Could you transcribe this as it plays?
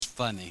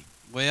funny.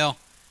 Well,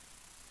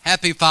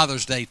 happy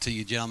Father's Day to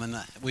you, gentlemen.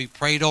 We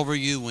prayed over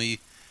you. We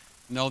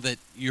know that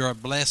you're a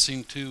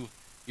blessing to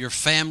your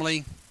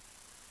family.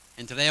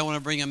 And today I want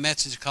to bring a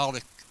message called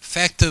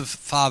Effective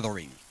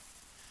Fathering.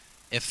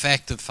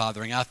 Effective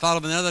Fathering. I thought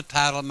of another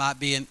title. It might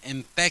be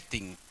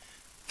Infecting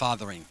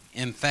Fathering.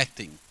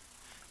 Infecting.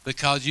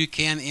 Because you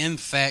can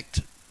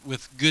infect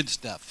with good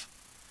stuff.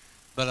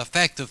 But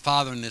effective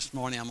fathering this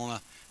morning I'm going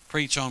to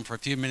preach on for a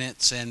few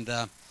minutes. And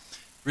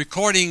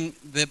recording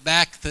that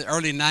back to the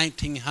early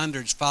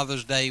 1900s,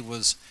 Father's Day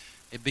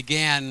it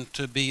began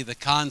to be the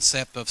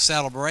concept of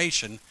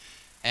celebration.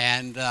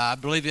 And I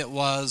believe it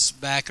was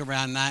back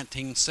around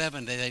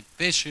 1970 they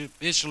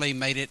officially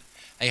made it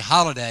a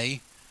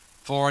holiday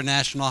for a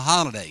national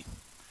holiday.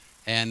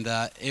 And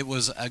it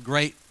was a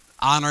great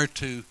honor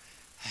to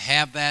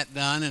have that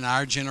done in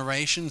our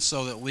generation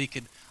so that we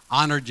could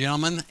honor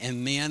gentlemen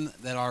and men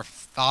that are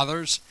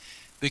fathers.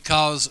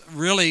 Because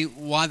really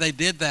why they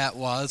did that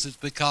is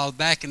because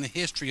back in the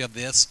history of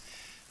this,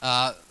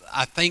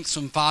 I think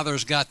some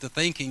fathers got to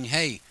thinking,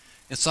 hey,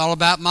 it's all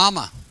about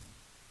mama.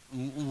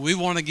 We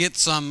want to get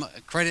some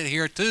credit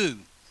here too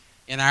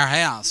in our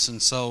house.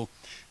 And so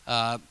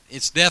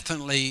it's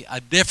definitely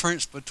a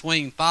difference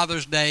between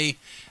Father's Day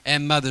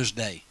and Mother's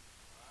Day.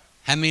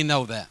 How many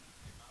know that?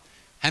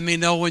 How many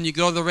know when you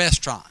go to the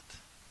restaurant?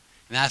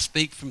 And I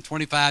speak from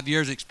 25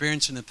 years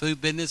experience in the food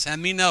business. How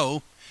many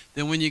know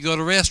that when you go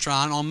to a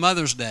restaurant on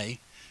Mother's Day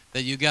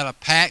that you got a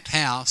packed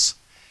house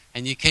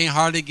and you can't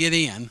hardly get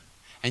in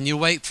and you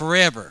wait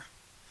forever?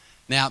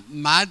 Now,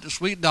 my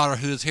sweet daughter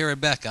who is here,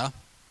 Rebecca,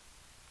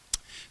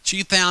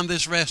 she found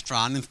this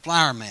restaurant in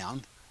Flower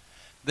Mound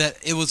that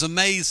it was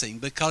amazing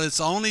because it's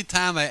the only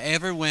time I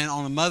ever went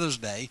on a Mother's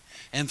Day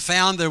and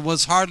found there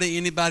was hardly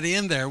anybody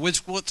in there,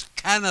 which was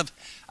kind of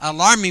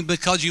alarming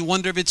because you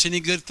wonder if it's any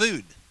good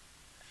food.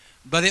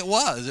 But it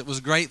was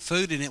great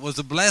food, and it was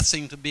a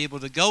blessing to be able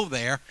to go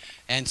there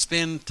and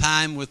spend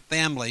time with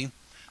family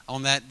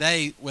on that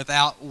day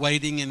without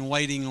waiting and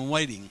waiting and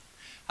waiting.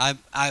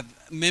 I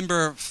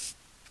remember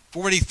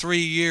 43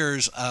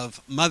 years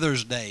of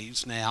Mother's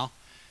Days now,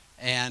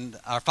 and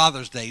our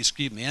Father's Days,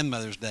 and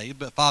Mother's Day,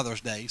 but Father's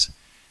Days.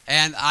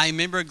 And I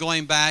remember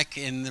going back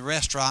in the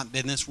restaurant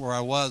business where I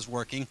was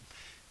working,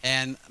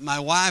 and my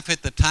wife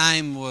at the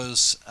time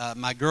was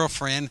my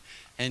girlfriend,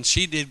 and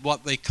she did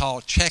what they call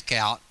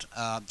checkout.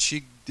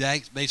 She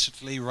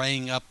basically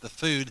rang up the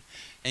food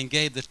and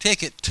gave the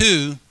ticket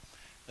to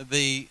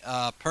the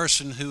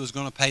person who was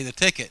going to pay the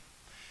ticket.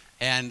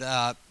 And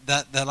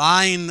the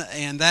line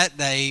in that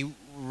day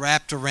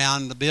wrapped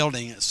around the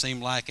building. It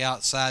seemed like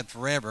outside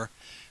forever.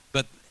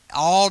 But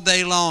all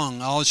day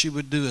long, all she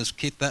would do is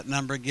keep that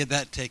number and get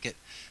that ticket.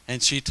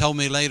 And she told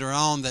me later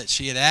on that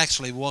she had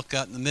actually woke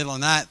up in the middle of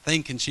the night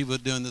thinking she was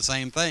doing the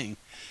same thing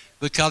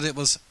because it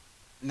was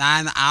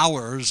 9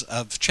 hours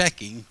of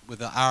checking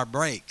with an hour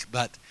break.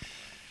 But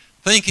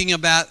thinking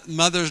about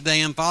Mother's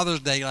Day and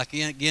Father's Day, like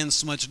again,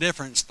 so much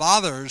difference.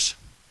 Fathers,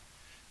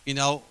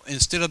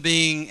 instead of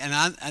being,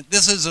 and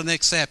this is an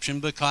exception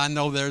because I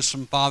know there's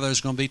some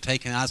fathers going to be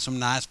taking out some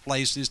nice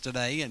places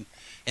today and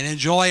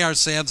enjoy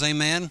ourselves,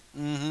 amen?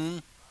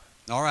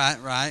 All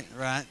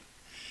right.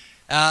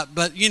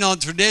 But,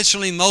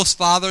 traditionally most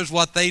fathers,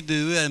 what they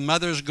do, and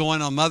mothers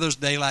going on Mother's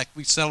Day, like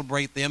we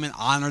celebrate them and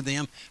honor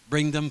them,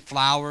 bring them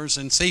flowers.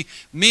 And see,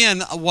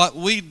 men, what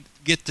we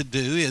get to do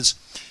is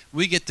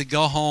we get to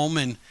go home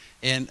and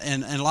in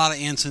a lot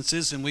of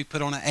instances, and we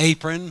put on an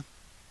apron,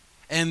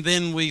 and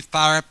then we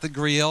fire up the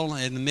grill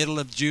in the middle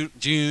of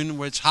June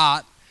where it's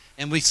hot,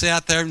 and we sit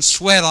out there and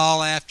sweat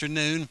all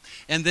afternoon,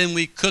 and then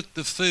we cook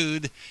the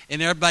food,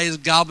 and everybody's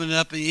gobbling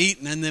up and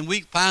eating, and then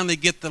we finally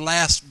get the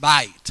last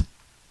bite.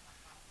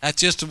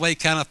 That's just the way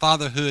kind of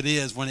fatherhood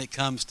is when it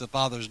comes to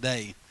Father's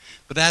Day.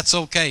 But that's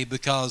okay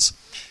because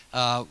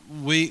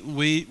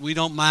we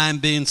don't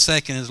mind being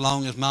second as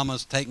long as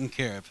Mama's taken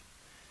care of.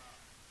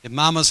 If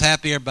Mama's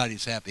happy,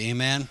 everybody's happy.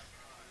 Amen?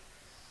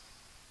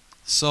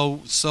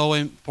 So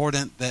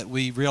important that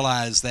we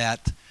realize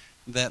that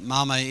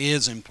Mama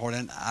is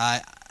important.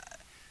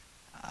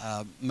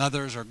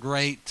 Mothers are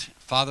great.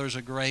 Fathers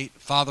are great.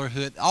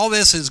 Fatherhood. All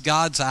this is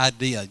God's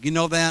idea. You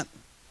know that?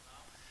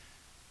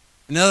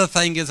 Another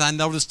thing is I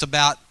noticed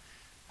about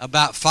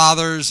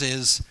fathers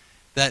is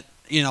that,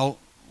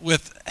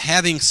 with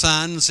having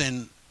sons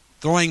and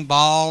throwing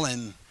ball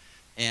and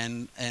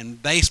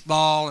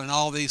baseball and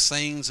all these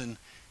things, and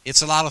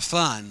it's a lot of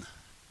fun.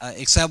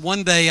 Except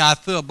one day I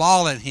threw a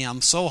ball at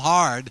him so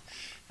hard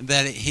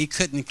that he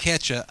couldn't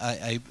catch a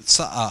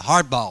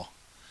hard ball.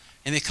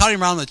 And it caught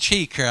him around the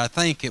cheek here, I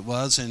think it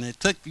was, and it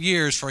took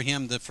years for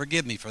him to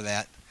forgive me for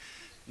that.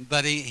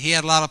 But he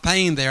had a lot of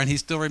pain there, and he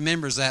still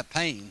remembers that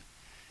pain.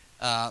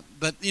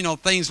 But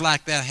things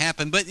like that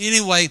happen. But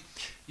anyway,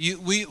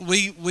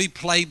 we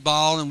play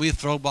ball and we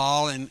throw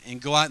ball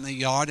and go out in the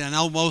yard. And I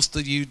know most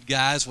of you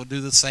guys will do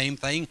the same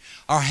thing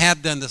or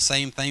have done the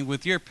same thing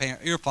with your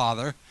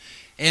father.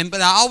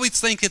 But I always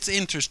think it's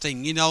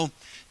interesting.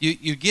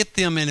 You get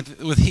them, and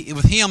with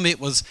him,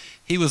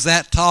 he was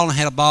that tall and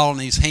had a ball in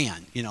his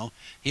hand.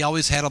 He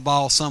always had a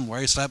ball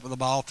somewhere. He slept with a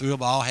ball, threw a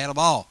ball, had a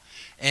ball,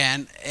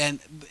 and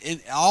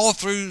all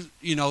through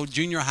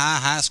junior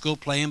high school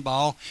playing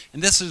ball.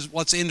 And this is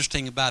what's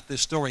interesting about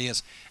this story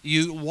is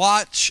you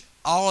watch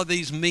all of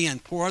these men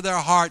pour their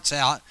hearts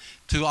out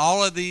to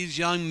all of these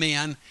young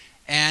men,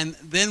 and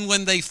then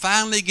when they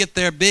finally get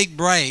their big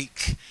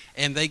break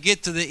and they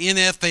get to the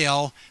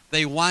NFL,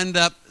 they wind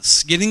up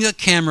getting a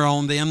camera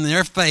on them,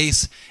 their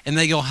face, and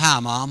they go, "Hi,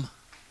 Mom."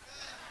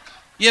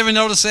 You ever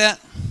notice that?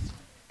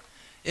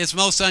 It's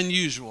most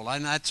unusual,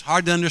 and it's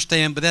hard to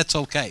understand, but that's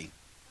okay.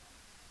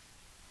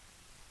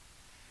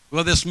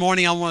 Well, this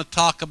morning I want to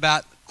talk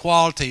about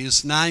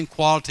 9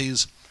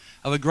 qualities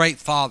of a great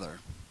father.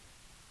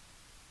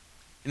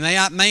 And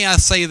may I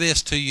say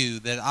this to you,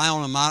 that I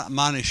want to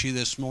admonish you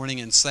this morning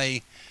and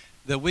say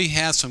that we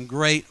have some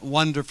great,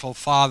 wonderful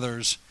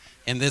fathers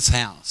in this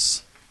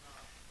house.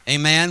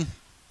 Amen?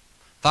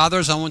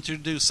 Fathers, I want you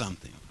to do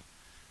something.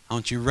 I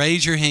want you to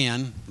raise your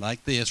hand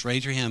like this.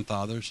 Raise your hand,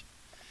 fathers.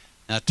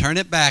 Now turn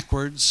it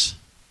backwards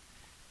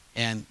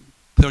and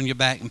put it on your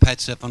back and pat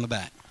yourself on the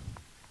back.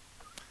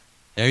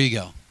 There you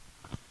go.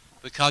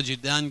 Because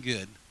you've done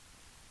good.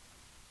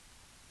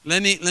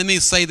 Let me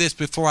say this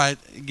before I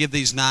give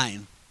these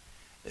 9.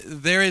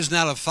 There is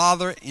not a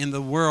father in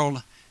the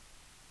world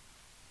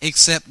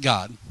except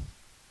God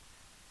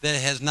that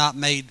has not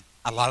made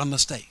a lot of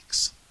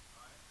mistakes.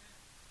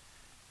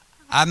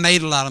 I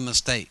made a lot of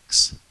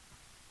mistakes.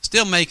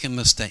 Still making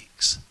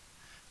mistakes.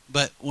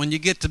 But when you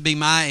get to be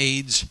my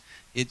age,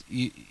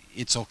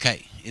 it's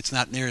okay. It's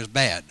not near as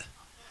bad.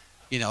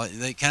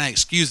 They kind of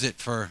excuse it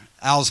for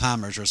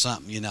Alzheimer's or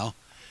something,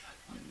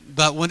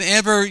 But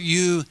whenever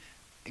you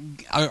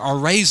are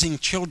raising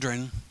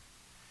children,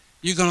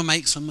 you're going to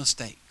make some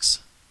mistakes.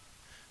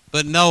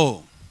 But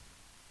know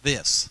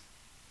this.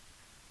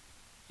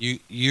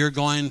 You're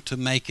going to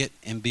make it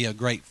and be a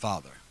great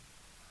father.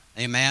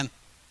 Amen?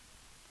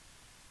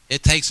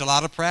 It takes a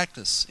lot of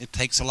practice. It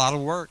takes a lot of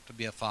work to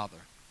be a father.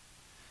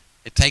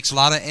 It takes a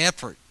lot of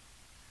effort,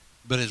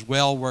 but it's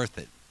well worth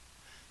it.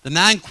 The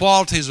 9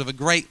 qualities of a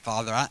great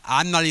father,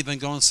 I'm not even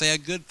going to say a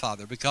good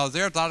father, because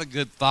there are a lot of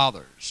good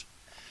fathers.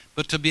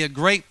 But to be a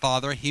great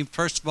father, he,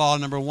 first of all,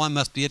 number 1,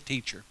 must be a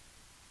teacher.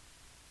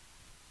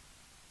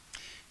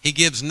 He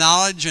gives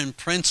knowledge and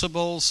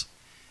principles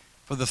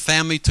for the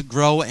family to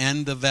grow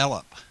and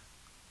develop.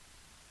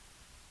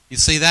 You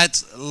see,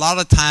 that's a lot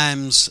of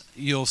times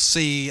you'll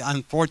see,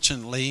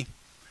 unfortunately,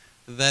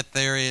 that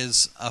there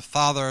is a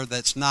father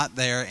that's not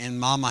there and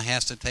mama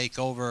has to take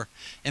over.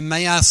 And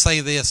may I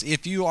say this,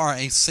 if you are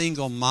a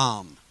single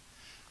mom,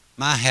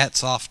 my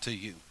hat's off to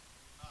you.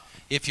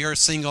 If you're a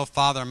single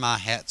father, my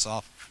hat's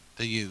off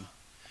to you.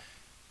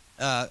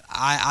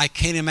 I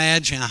can't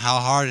imagine how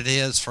hard it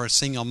is for a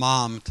single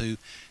mom to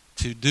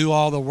do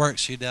all the work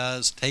she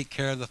does, take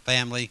care of the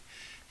family,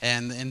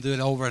 and do it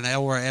over and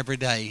over every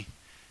day.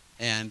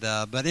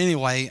 But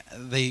anyway,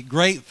 the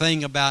great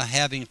thing about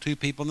having 2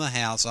 people in the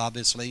house,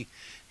 obviously,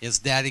 is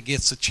Daddy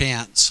gets a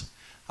chance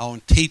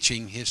on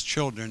teaching his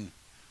children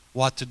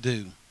what to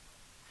do.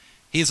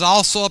 He's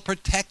also a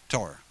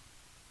protector.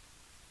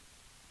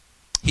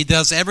 He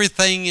does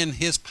everything in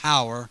his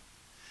power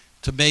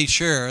to make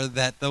sure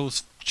that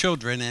those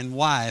children and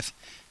wife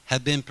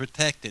have been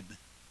protected,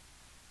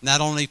 not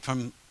only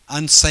from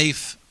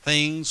unsafe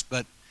things,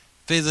 but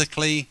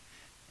physically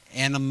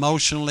and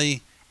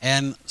emotionally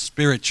and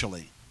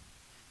spiritually.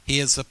 He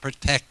is a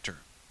protector.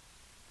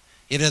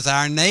 It is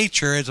our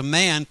nature as a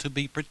man to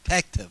be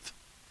protective,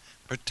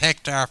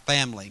 protect our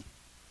family.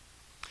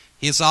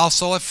 He is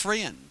also a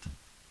friend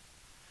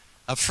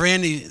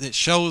that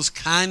shows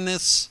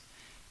kindness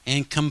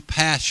and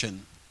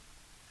compassion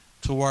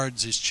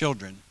towards his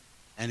children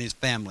and his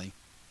family.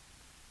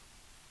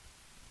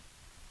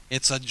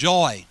 It's a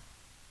joy.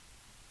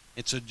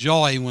 It's a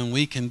joy when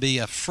we can be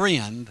a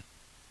friend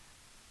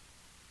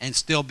and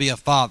still be a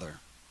father.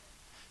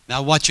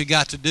 Now, what you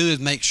got to do is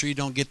make sure you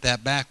don't get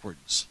that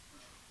backwards.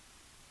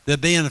 The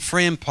being a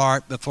friend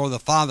part before the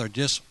father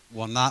just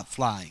will not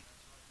fly.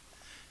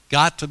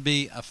 Got to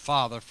be a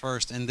father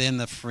first and then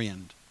the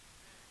friend.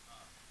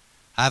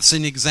 I've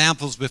seen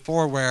examples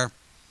before where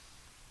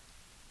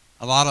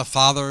a lot of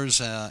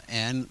fathers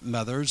and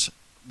mothers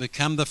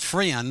become the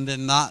friend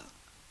and not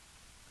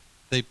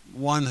the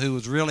one who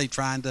was really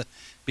trying to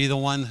be the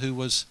one who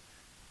was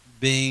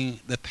being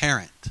the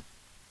parent.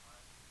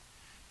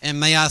 And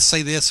may I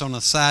say this on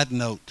a side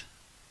note?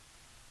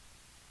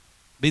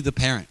 Be the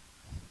parent.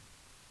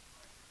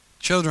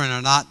 Children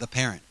are not the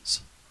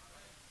parents.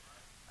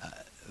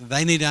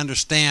 They need to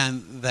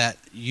understand that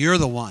you're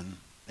the one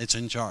that's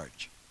in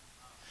charge.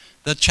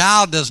 The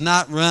child does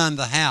not run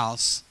the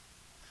house.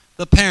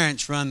 The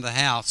parents run the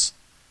house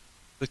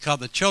because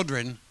the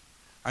children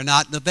are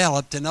not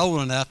developed and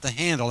old enough to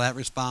handle that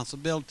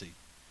responsibility.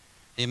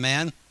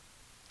 Amen?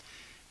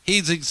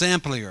 He's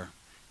exemplary.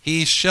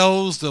 He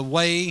shows the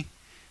way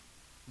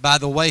by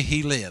the way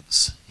he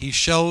lives. He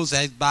shows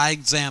as by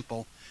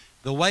example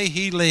the way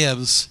he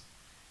lives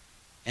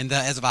and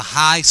as of a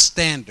high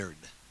standard.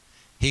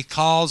 He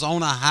calls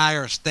on a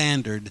higher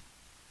standard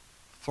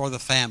for the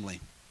family.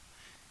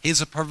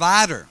 He's a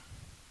provider.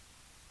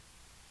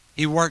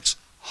 He works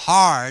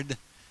hard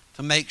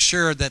to make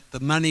sure that the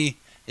money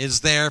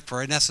is there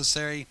for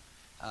necessary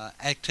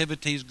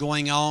activities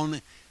going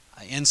on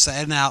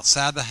inside and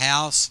outside the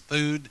house,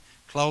 food,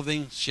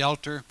 clothing,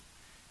 shelter.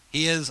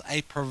 He is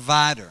a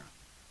provider.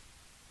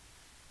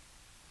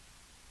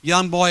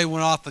 Young boy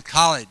went off to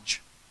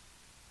college,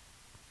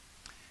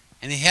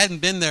 and he hadn't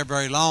been there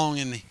very long,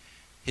 and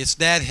his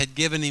dad had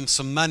given him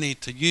some money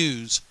to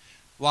use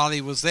while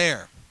he was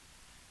there,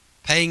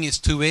 paying his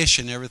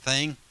tuition and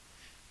everything.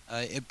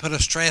 It put a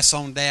stress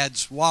on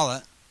Dad's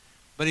wallet,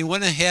 but he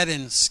went ahead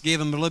and gave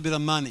him a little bit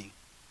of money.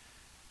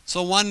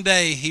 So one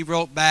day he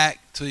wrote back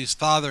to his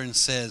father and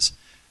says,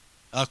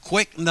 a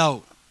quick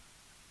note,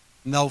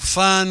 no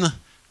fun,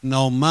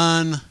 no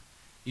mun,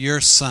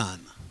 your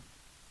son.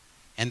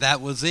 And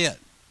that was it.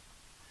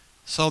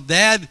 So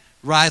Dad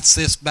writes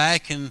this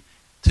back and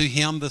to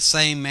him the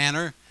same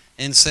manner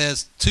and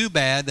says, too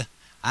bad,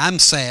 I'm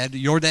sad,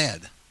 you're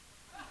dad.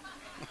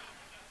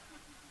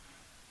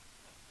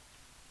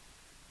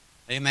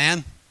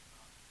 Amen.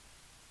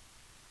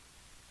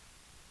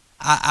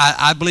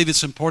 I believe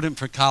it's important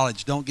for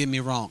college. Don't get me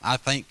wrong. I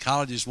think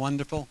college is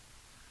wonderful.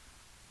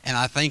 And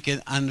I think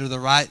it under the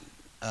right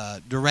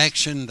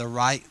direction, the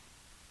right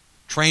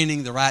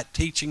training, the right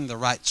teaching, the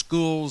right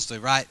schools, the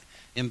right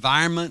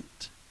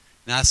environment.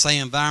 And I say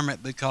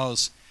environment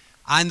because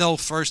I know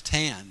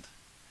firsthand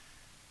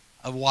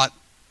of what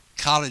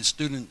college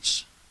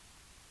students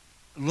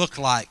look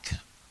like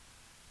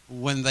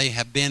when they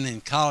have been in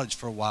college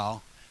for a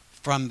while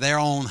from their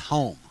own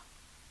home.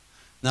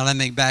 Now let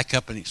me back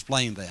up and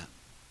explain that.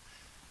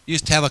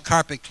 Used to have a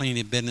carpet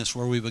cleaning business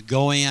where we would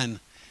go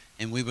in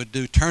and we would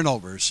do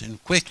turnovers,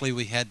 and quickly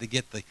we had to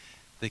get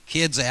the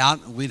kids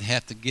out, and we'd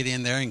have to get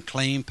in there and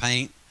clean,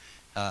 paint,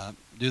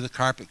 do the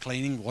carpet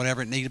cleaning,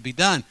 whatever it needed to be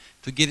done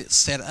to get it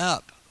set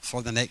up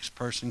for the next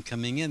person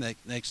coming in, the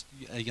next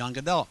young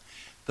adult.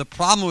 The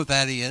problem with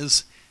that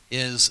is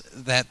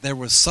that there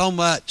was so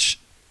much,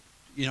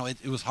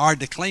 it was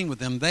hard to clean with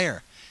them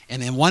there.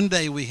 And then one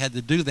day we had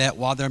to do that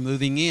while they're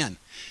moving in.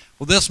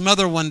 Well, this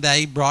mother one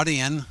day brought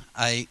in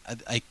a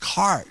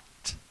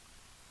cart,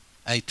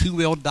 a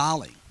two-wheel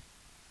dolly,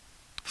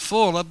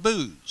 full of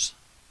booze.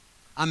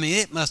 I mean,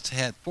 it must have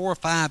had 4 or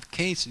 5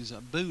 cases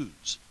of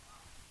booze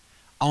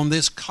on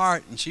this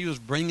cart, and she was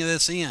bringing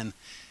this in.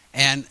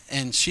 And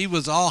she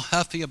was all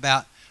huffy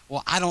about,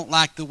 well, I don't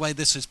like the way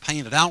this is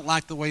painted. I don't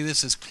like the way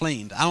this is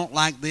cleaned. I don't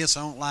like this.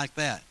 I don't like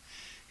that.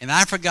 And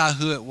I forgot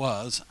who it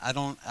was. I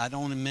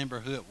don't remember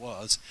who it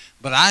was.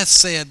 But I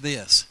said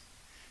this.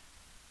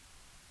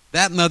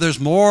 That mother's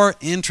more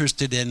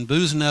interested in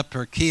boozing up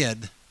her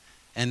kid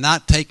and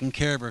not taking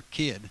care of her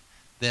kid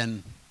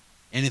than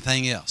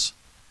anything else.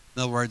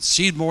 In other words,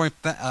 she's more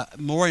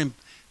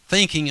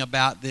thinking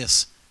about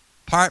this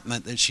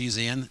apartment that she's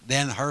in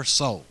than her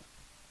soul.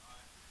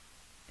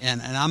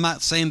 And I'm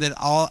not saying that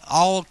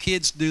all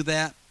kids do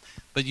that,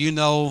 but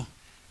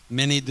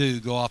many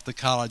do go off to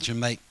college and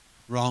make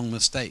wrong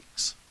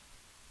mistakes.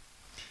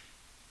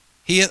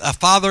 A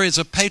father is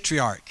a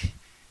patriarch.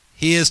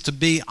 He is to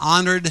be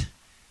honored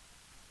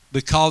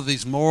because of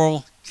his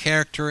moral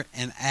character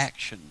and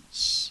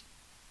actions.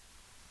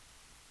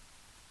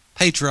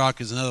 Patriarch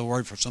is another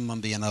word for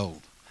someone being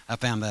old. I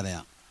found that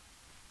out.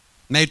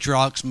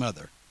 Matriarch's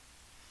mother.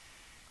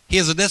 He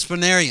is a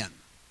disciplinarian.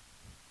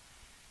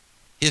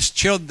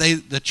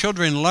 The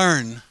children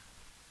learn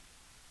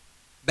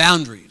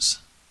boundaries,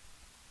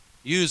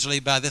 usually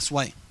by this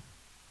way.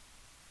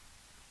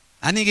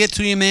 I need to get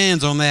 2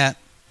 amens on that.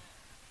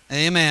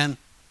 Amen.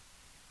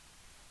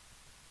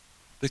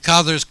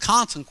 Because there's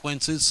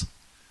consequences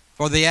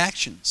for the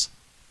actions.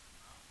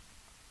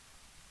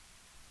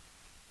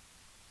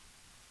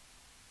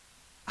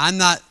 I'm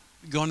not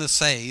going to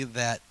say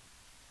that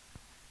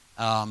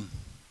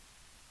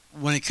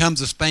when it comes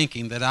to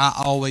spanking that I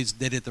always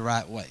did it the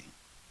right way.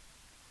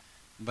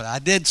 But I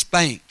did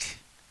spank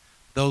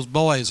those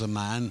boys of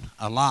mine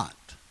a lot.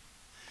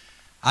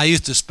 I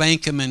used to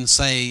spank them and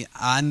say,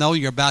 I know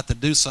you're about to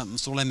do something,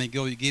 so let me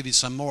go give you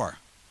some more.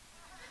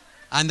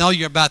 I know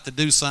you're about to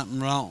do something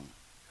wrong.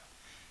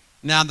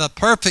 Now, the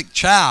perfect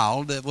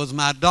child was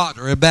my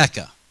daughter,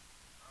 Rebecca.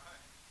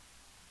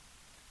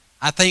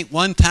 I think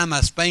one time I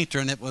spanked her,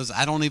 and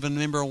I don't even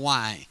remember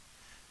why.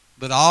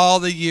 But all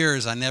the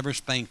years I never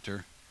spanked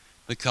her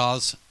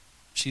because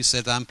she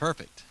said I'm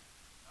perfect.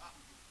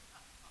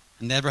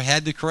 I never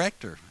had to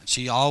correct her.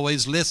 She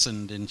always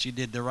listened, and she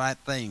did the right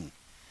thing.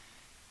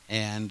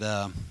 And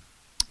but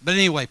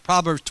anyway,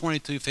 Proverbs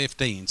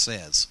 22:15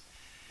 says,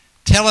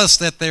 it tells us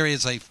that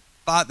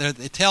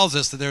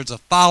there's a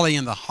folly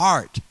in the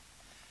heart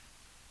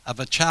of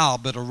a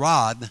child, but a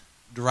rod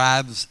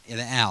drives it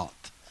out.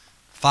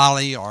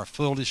 Folly or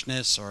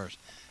foolishness or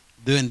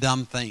doing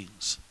dumb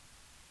things.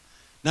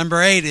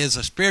 Number 8 is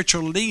a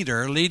spiritual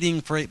leader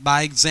leading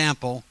by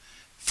example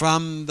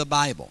from the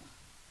Bible.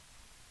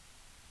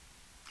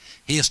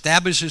 He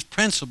establishes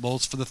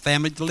principles for the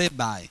family to live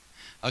by.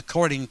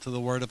 according to the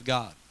Word of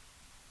God.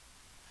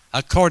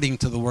 According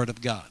to the Word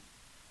of God.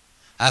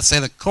 I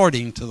said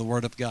according to the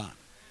Word of God.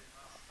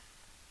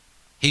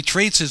 He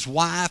treats his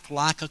wife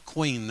like a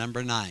queen,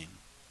 number 9.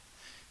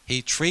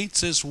 He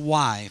treats his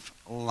wife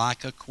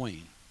like a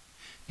queen.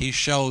 He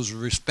shows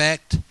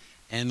respect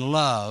and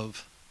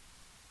love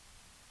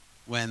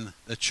when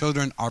the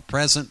children are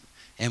present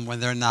and when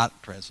they're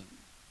not present.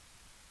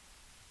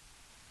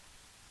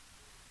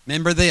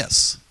 Remember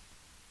this.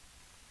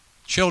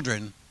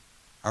 Children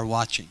are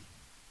watching.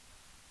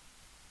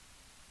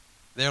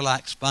 They're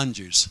like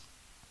sponges.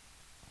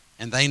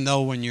 And they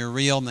know when you're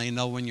real and they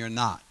know when you're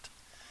not.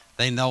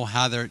 They know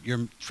how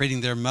you're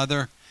treating their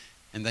mother,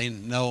 and they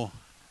know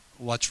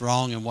what's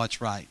wrong and what's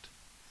right.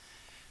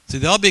 See,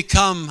 there'll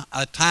become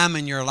a time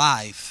in your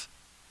life,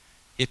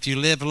 if you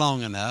live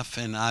long enough,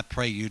 and I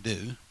pray you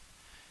do,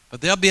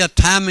 but there'll be a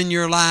time in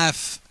your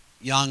life,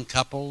 young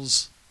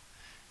couples,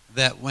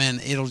 that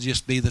when it'll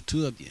just be the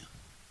two of you.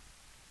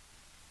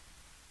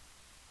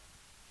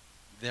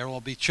 There will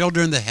be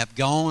children that have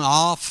gone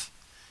off,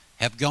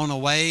 have gone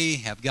away,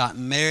 have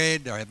gotten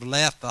married, or have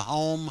left the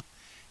home,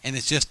 and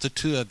it's just the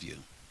two of you.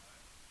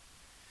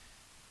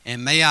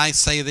 And may I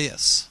say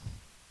this,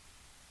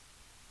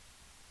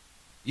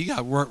 you got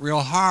to work real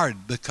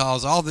hard,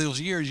 because all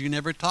those years you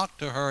never talked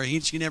to her,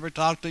 she never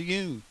talked to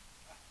you.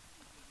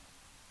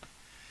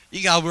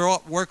 You got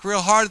to work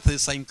real hard at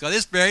this thing, because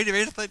it's very,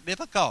 very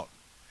difficult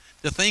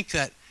to think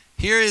that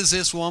here is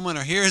this woman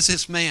or here is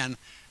this man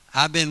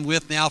I've been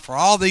with now for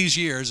all these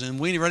years, and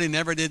we really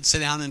never did sit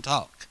down and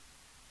talk.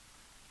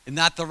 And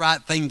not the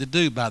right thing to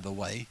do, by the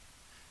way.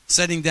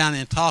 Sitting down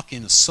and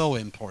talking is so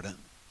important.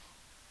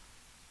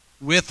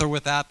 With or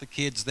without the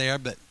kids there,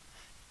 but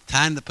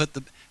time to put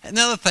the...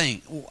 Another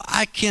thing,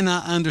 I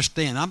cannot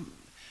understand.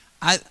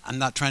 I'm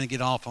not trying to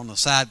get off on the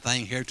side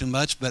thing here too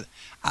much, but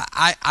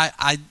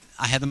I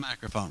have the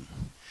microphone.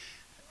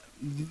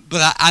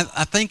 But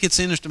I think it's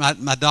interesting.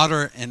 My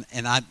daughter, and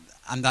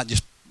I'm not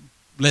just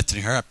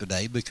lifting her up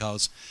today,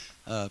 because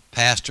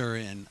pastor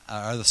and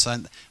our other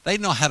son, they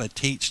know how to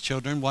teach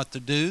children what to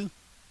do.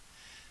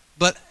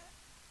 But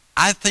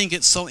I think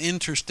it's so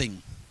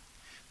interesting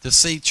to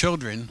see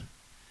children,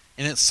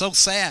 and it's so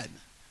sad.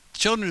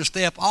 Children just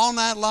stay up all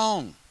night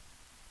long,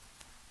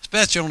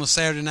 especially on a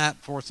Saturday night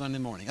before Sunday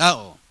morning.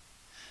 Uh-oh,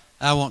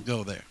 I won't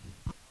go there.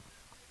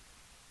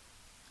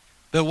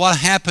 But what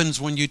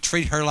happens when you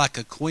treat her like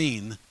a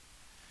queen,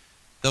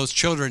 those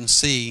children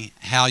see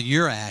how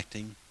you're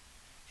acting,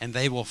 and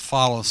they will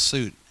follow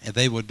suit, and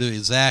they will do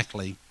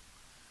exactly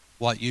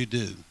what you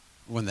do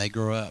when they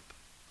grow up.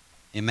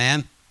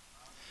 Amen?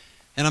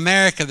 In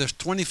America, there's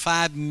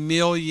 25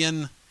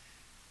 million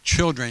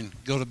children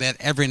go to bed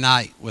every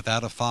night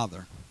without a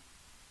father.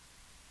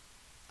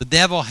 The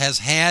devil has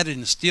had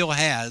and still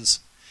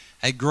has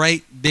a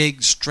great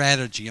big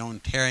strategy on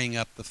tearing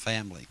up the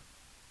family.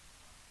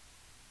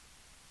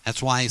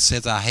 That's why he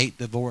says, I hate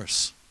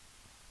divorce.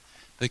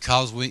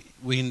 Because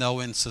we know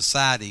in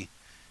society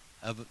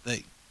of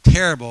the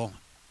terrible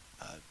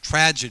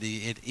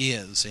tragedy it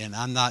is. And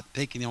I'm not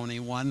picking on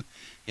anyone.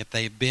 If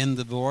they've been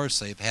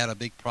divorced, they've had a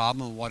big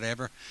problem or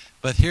whatever.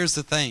 But here's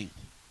the thing.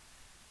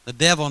 The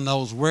devil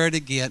knows where to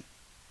get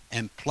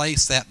and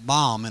place that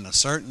bomb in a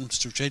certain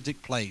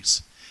strategic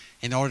place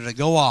in order to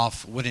go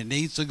off when it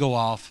needs to go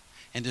off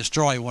and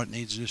destroy what it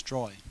needs to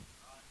destroy.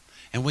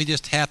 And we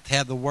just have to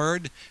have the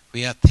Word.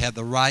 We have to have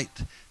the right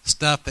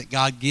stuff that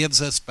God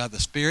gives us by the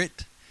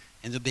Spirit,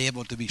 and to be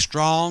able to be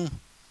strong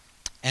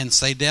and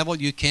say, devil,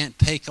 you can't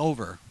take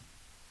over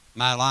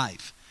my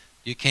life.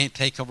 You can't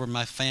take over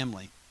my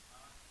family.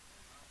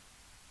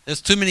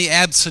 There's too many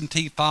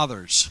absentee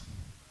fathers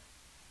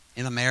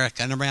in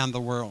America and around the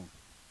world.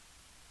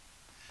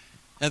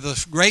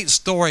 There's a great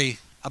story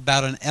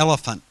about an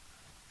elephant.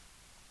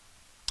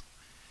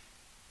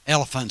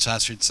 Elephants, I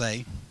should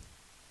say.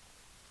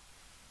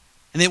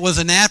 And it was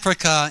in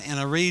Africa, in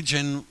a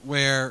region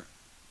where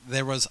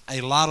there was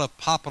a lot of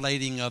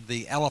populating of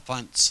the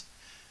elephants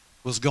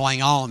was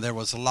going on. There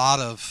was a lot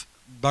of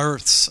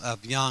births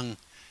of young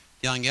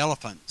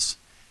elephants.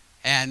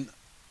 And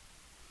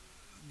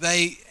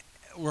they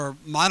were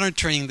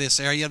monitoring this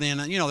area.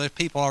 And, you know, there's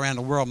people around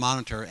the world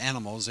monitor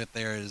animals. If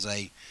there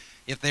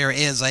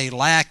is a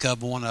lack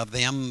of one of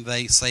them,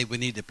 they say we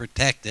need to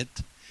protect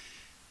it.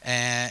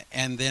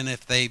 And then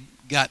if they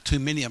got too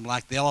many of them,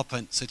 like the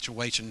elephant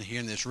situation here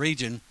in this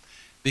region,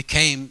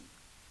 became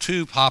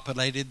too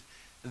populated,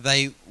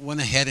 they went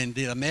ahead and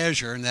did a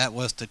measure, and that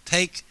was to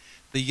take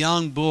the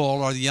young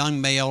bull or the young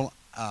male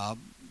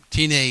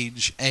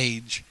teenage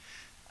age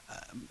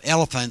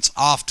elephants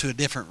off to a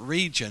different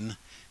region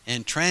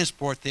and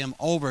transport them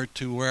over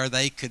to where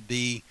they could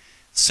be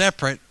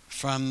separate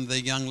from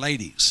the young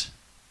ladies.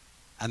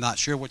 I'm not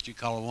sure what you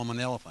call a woman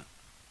elephant,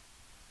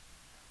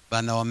 but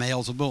I know a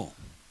male's a bull.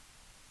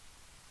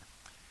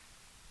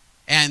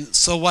 And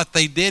so what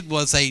they did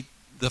was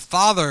the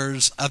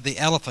fathers of the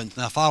elephants,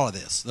 now follow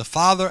this, the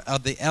father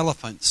of the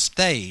elephant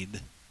stayed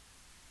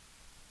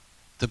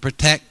to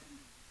protect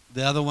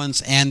the other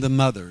ones and the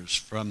mothers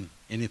from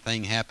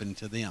anything happening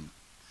to them.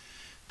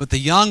 But the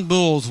young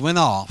bulls went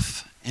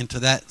off into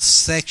that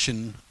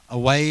section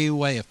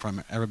away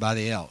from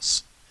everybody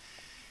else.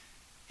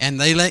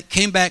 And they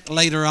came back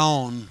later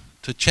on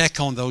to check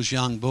on those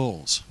young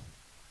bulls.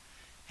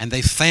 And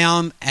they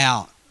found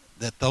out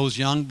that those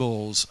young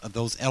bulls,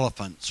 those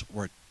elephants,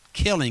 were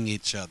killing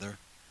each other.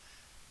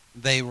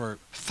 They were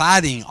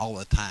fighting all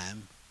the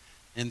time,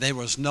 and there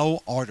was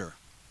no order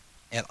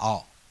at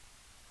all.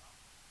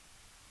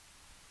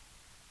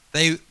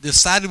 They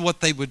decided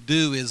what they would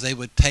do is they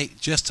would take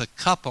just a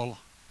couple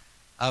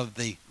of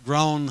the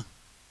grown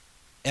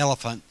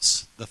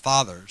elephants, the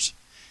fathers,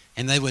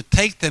 and they would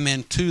take them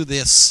into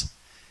this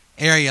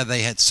area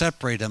they had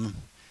separated them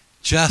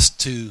just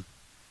to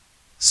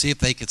see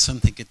if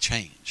something could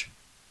change.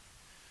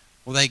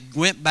 Well, they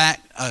went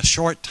back a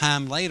short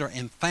time later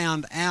and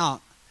found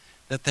out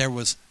that there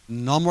was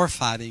no more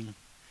fighting,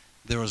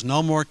 there was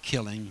no more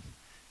killing,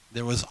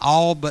 there was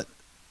all but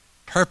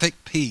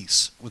perfect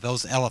peace with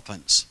those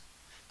elephants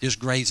just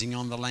grazing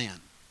on the land.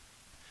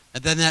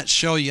 Now, doesn't that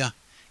show you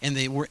in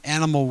the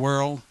animal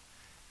world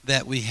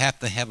that we have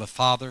to have a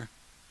father,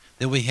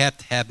 that we have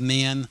to have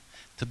men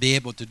to be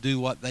able to do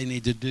what they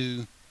need to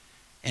do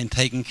and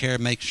taking care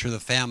of making sure the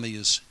family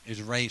is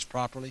raised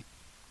properly?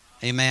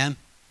 Amen?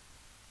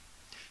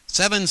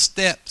 7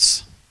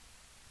 steps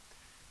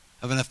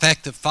of an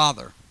effective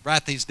father.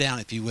 Write these down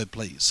if you would,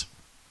 please.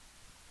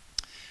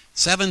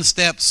 7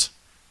 steps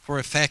for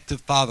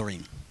effective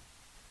fathering.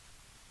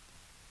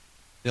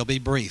 They'll be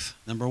brief.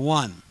 Number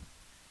 1,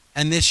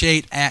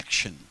 initiate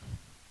action.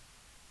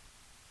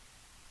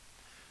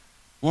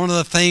 One of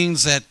the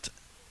things that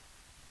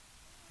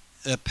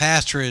a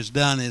pastor has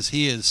done is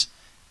he has,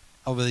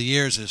 over the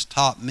years, has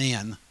taught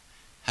men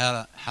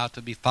how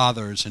to be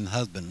fathers and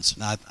husbands,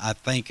 and I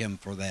thank him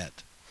for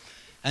that.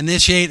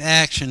 Initiate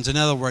actions, in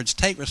other words,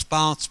 take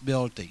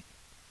responsibility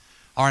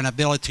or an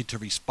ability to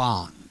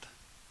respond.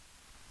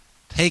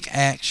 Take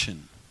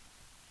action.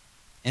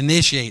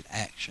 Initiate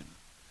action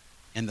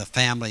in the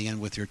family and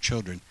with your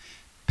children.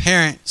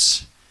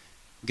 Parents,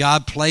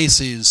 God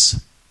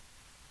places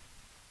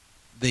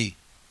the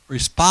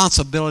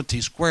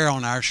responsibility square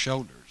on our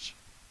shoulders,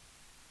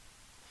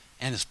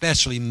 and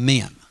especially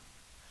men.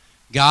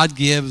 God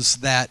gives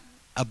that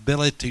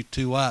ability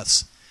to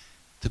us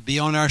to be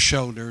on our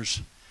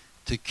shoulders,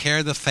 to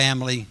carry the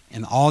family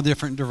in all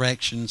different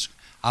directions,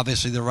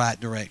 obviously the right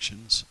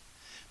directions.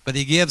 But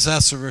he gives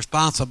us a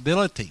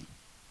responsibility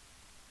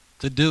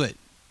to do it.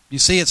 You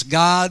see, it's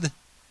God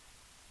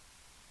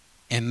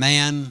and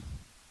man,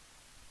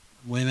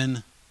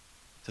 women,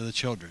 to the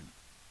children.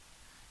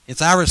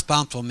 It's our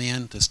responsible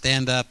men to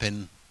stand up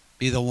and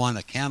be the one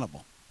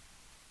accountable.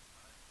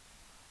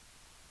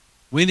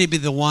 We need to be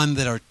the one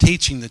that are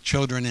teaching the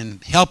children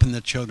and helping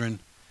the children,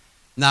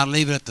 not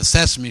leaving it to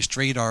Sesame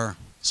Street or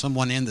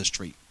someone in the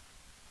street.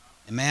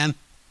 Amen?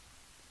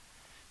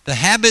 The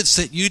habits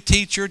that you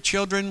teach your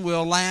children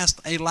will last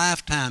a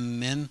lifetime,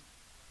 men.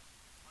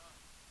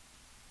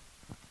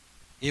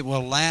 It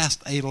will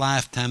last a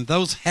lifetime.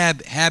 Those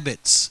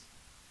habits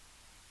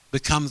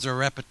becomes a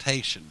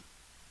reputation.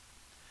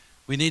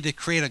 We need to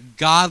create a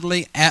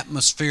godly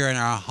atmosphere in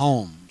our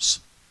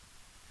homes.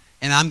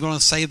 And I'm going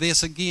to say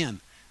this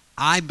again.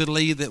 I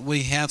believe that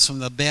we have some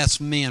of the best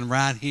men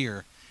right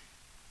here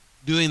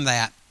doing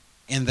that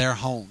in their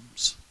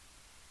homes.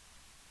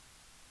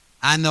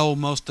 I know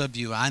most of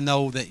you. I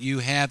know that you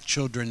have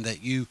children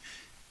that you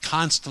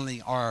constantly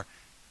are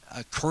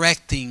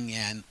correcting,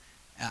 and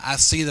I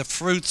see the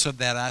fruits of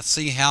that. I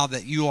see how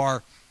that you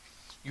are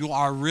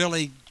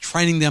really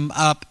training them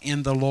up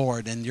in the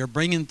Lord, and you're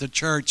bringing them to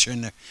church,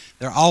 and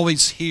they're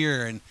always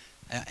here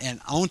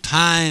and on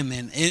time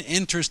and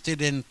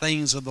interested in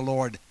things of the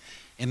Lord.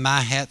 And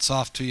my hat's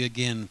off to you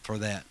again for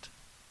that.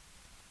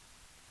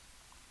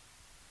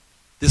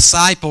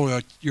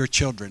 Disciple your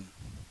children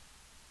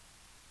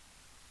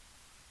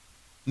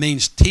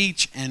means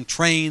teach and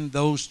train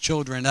those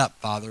children up,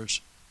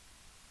 fathers.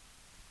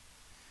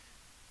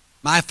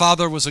 My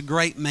father was a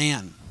great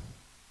man.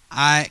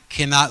 I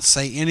cannot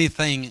say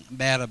anything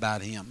bad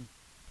about him.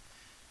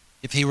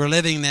 If he were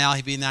living now,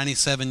 he'd be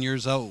 97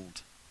 years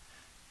old.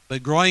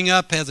 But growing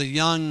up as a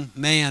young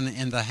man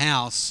in the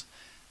house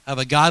of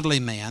a godly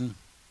man,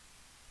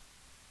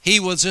 he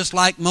was just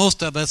like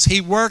most of us.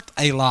 He worked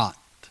a lot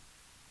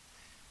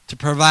to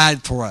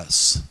provide for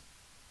us,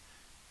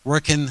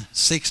 working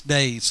 6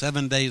 days,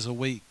 7 days a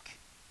week.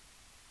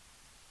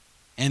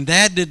 And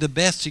Dad did the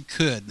best he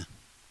could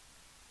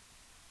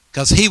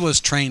because he was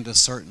trained a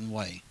certain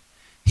way.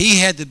 He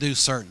had to do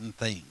certain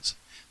things.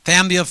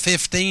 Family of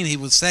 15, he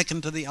was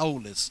second to the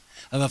oldest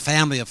of a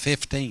family of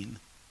 15.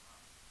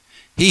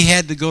 He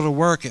had to go to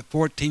work at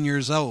 14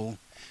 years old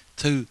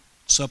to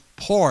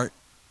support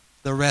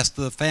the rest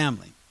of the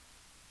family.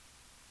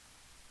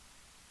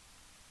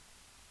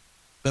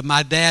 But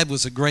my dad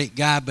was a great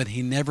guy, but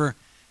he never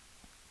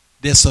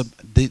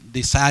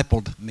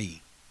discipled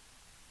me.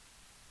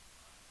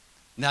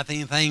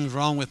 Nothing's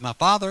wrong with my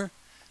father,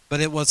 but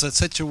it was a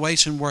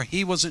situation where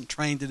he wasn't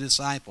trained to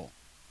disciple.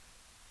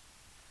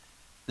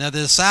 Now, the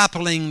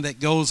discipling that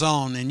goes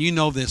on, and you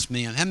know this,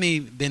 men. How many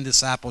been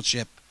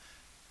discipleship?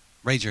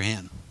 Raise your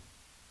hand.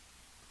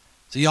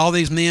 See all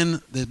these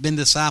men that have been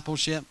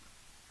discipleship?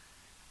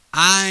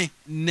 I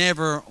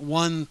never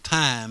one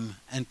time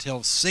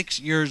until 6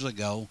 years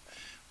ago,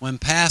 when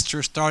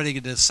Pastor started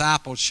a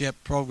discipleship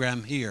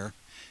program here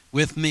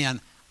with men,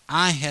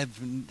 I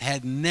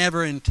had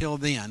never until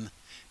then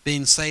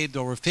been saved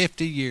over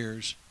 50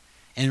 years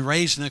and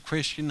raised in a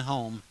Christian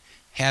home,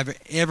 have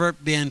ever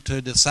been to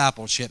a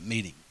discipleship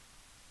meeting.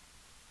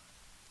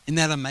 Isn't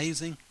that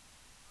amazing?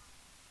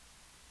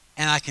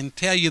 And I can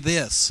tell you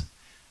this,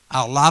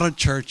 a lot of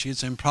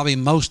churches, and probably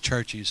most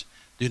churches,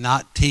 do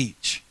not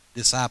teach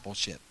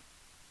discipleship.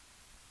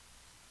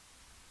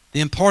 The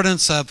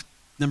importance of,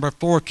 number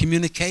 4,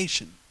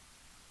 communication.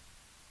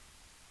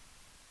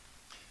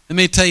 Let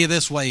me tell you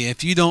this way,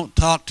 if you don't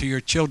talk to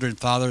your children,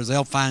 fathers,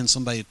 they'll find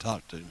somebody to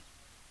talk to.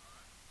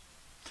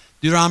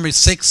 Deuteronomy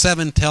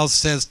 6:7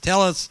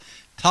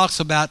 talks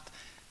about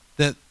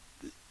that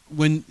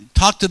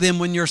talk to them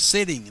when they're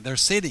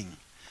sitting.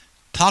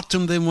 Talk to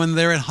them when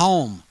they're at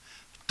home.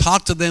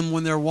 Talk to them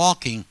when they're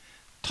walking.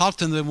 Talk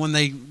to them when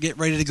they get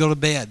ready to go to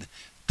bed.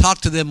 Talk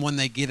to them when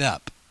they get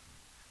up.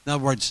 In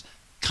other words,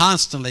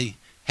 constantly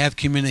have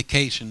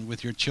communication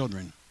with your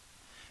children.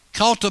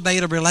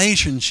 Cultivate a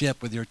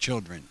relationship with your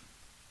children.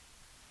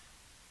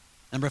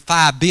 Number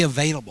 5, be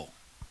available.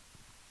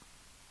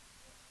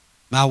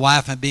 My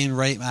wife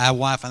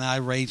and I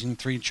raising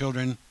 3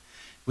 children,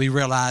 we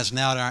realize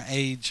now at our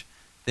age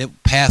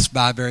that pass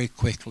by very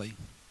quickly.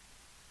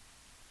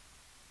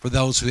 For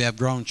those who have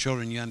grown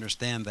children, you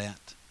understand that.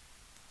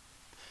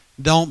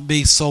 Don't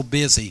be so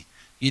busy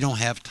you don't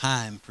have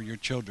time for your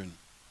children.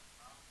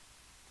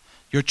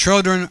 Your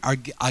children are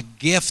a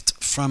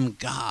gift from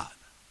God.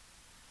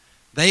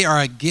 They are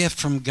a gift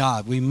from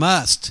God. We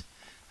must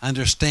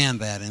understand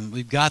that, and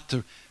we've got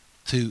to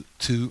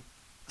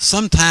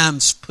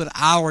sometimes put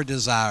our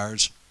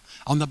desires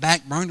on the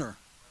back burner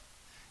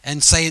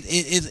and say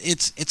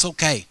it's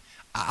okay.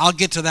 I'll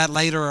get to that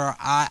later, or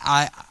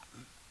I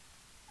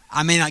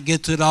may not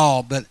get to it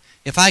all, but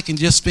if I can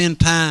just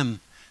spend time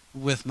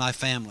with my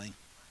family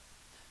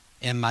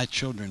and my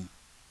children,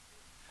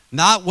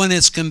 not when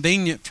it's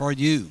convenient for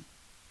you,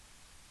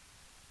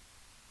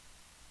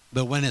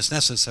 but when it's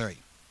necessary.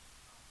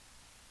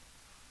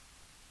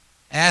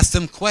 Ask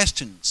them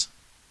questions.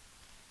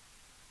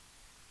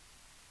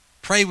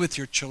 Pray with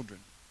your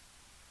children.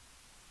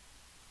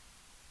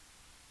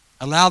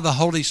 Allow the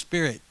Holy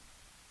Spirit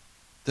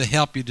to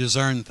help you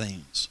discern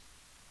things.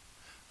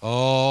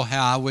 Oh,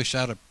 how I wish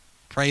I'd have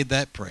prayed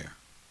that prayer.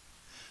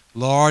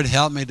 Lord,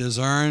 help me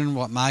discern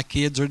what my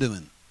kids are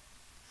doing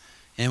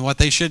and what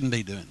they shouldn't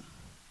be doing.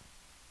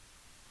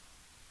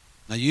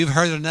 Now, you've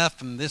heard enough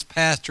from this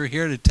pastor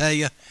here to tell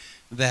you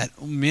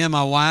that me and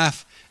my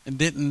wife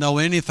didn't know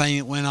anything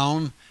that went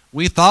on.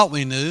 We thought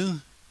we knew,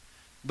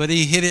 but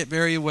he hid it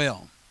very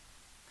well.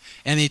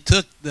 And he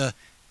took the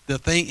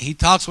thing, he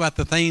talks about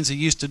the things he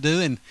used to do,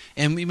 and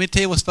let me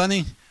tell you what's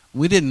funny,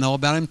 we didn't know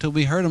about him until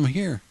we heard him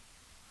here.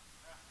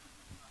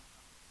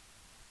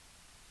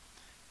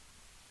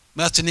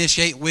 Must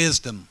initiate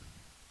wisdom.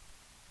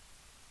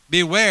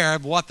 Beware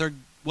of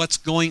what's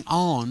going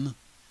on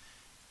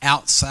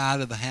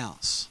outside of the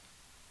house.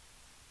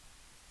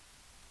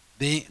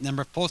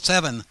 Number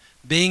 7,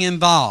 being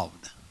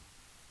involved.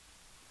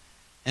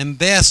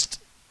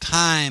 Invest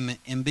time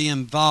and be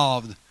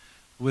involved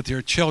with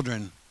your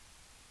children.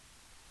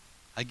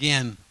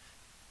 Again,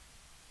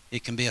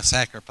 it can be a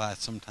sacrifice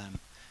sometimes.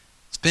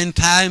 Spend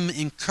time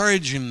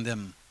encouraging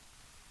them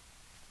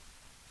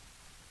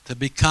to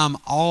become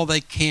all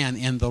they can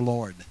in the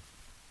Lord.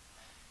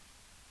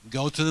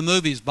 Go to the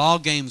movies, ball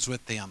games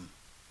with them.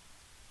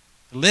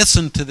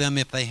 Listen to them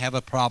if they have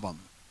a problem.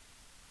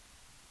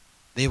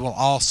 They will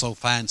also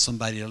find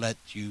somebody to let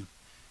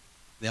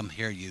them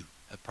hear you.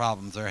 The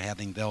problems they're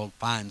having, they'll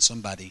find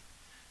somebody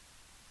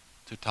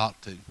to talk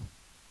to.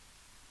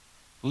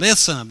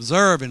 Listen,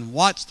 observe, and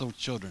watch those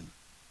children.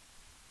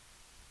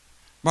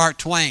 Mark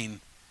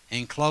Twain,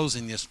 in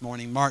closing this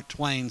morning, Mark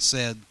Twain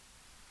said,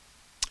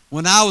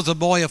 "When I was a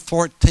boy of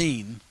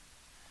 14,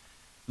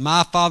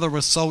 my father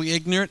was so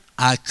ignorant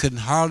I could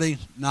hardly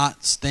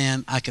not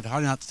stand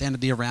to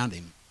be around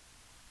him.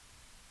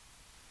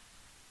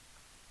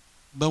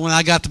 But when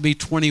I got to be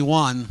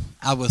 21,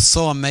 I was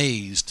so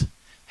amazed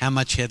how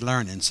much he had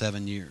learned in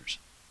 7 years."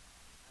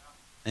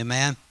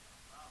 Amen?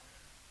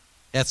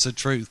 That's the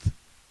truth.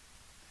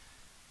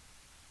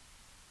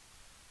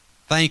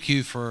 Thank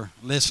you for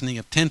listening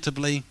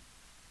attentively.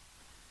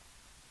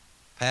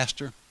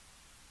 Pastor?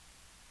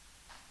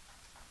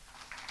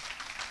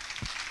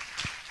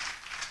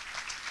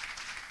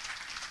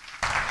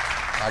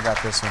 I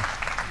got this one.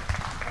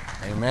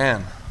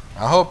 Amen.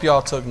 I hope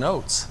y'all took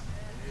notes.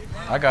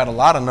 I got a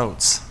lot of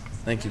notes.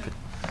 Thank you.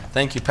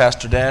 Thank you,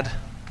 Pastor Dad.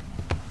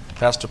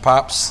 Pastor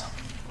Pops.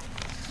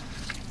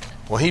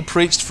 Well, he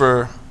preached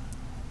for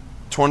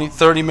 20,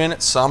 30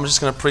 minutes, so I'm just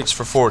going to preach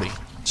for 40,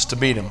 just to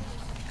beat him.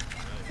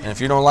 And if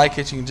you don't like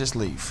it, you can just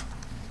leave.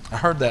 I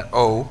heard that.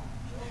 Oh.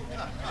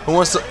 Who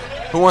wants to...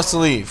 Who wants to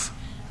leave?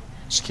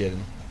 Just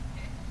kidding.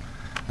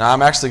 Now,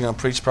 I'm actually going to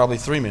preach probably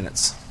 3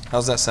 minutes.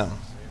 How's that sound?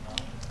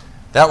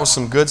 That was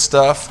some good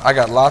stuff. I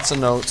got lots of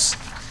notes.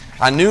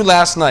 I knew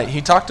last night,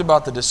 he talked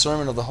about the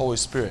discernment of the Holy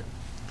Spirit.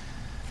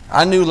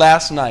 I knew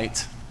last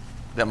night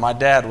that my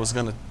dad was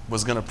going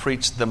to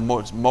preach the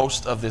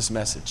most of this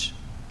message.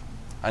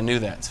 I knew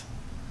that.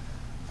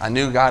 I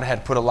knew God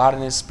had put a lot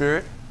in his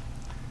spirit,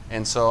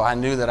 and so I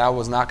knew that I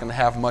was not going to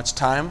have much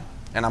time,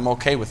 and I'm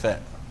okay with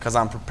that because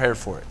I'm prepared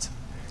for it.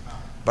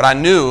 But I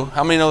knew,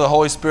 how many know the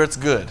Holy Spirit's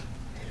good?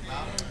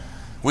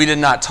 We did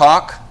not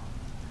talk.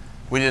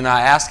 We did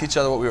not ask each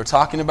other what we were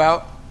talking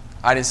about.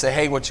 I didn't say,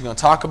 hey, what you going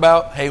to talk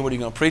about? Hey, what are you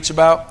going to preach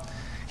about?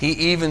 He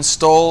even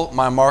stole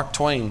my Mark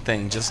Twain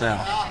thing just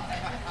now.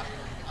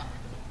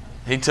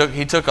 He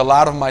took a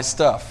lot of my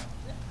stuff.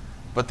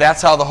 But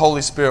that's how the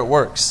Holy Spirit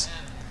works.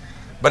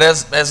 But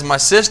as my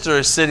sister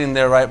is sitting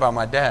there right by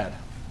my dad,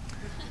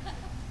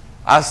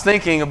 I was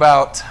thinking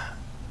about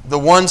the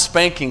one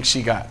spanking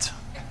she got.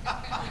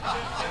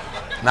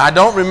 Now, I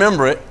don't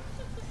remember it,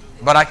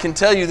 but I can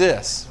tell you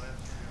this.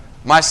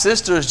 My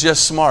sister is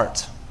just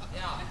smart.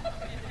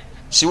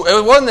 It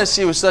wasn't that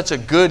she was such a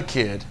good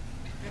kid.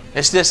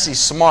 It's just she's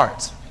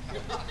smart.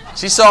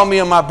 She saw me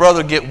and my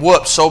brother get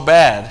whooped so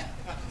bad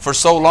for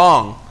so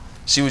long,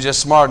 she was just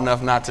smart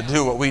enough not to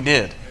do what we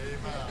did.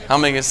 How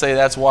many can say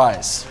that's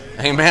wise?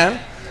 Amen?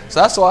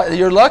 So that's why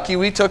you're lucky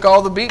we took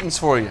all the beatings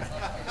for you.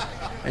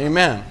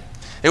 Amen.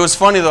 It was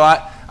funny though,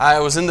 I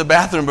was in the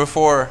bathroom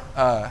before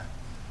the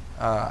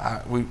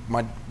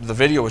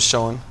video was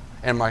showing,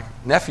 and my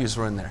nephews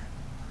were in there.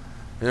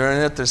 They were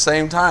in it at the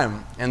same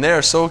time, and they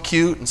are so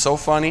cute and so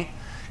funny.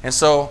 And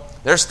so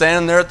they're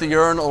standing there at the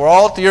urinal. We're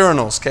all at the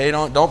urinals, okay?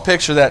 Don't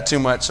picture that too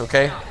much,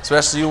 okay?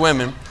 Especially you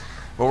women.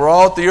 But we're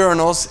all at the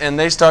urinals, and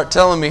they start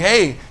telling me,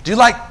 hey, do you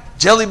like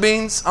jelly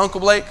beans,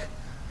 Uncle Blake?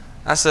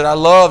 I said, I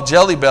love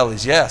Jelly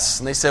Bellies, yes.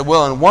 And they said,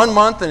 well, in 1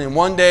 month and in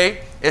 1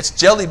 day, it's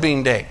Jelly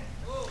Bean Day.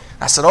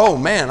 I said, oh,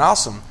 man,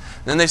 awesome.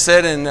 Then they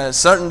said in a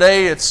certain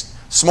day, it's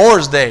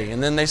S'mores Day.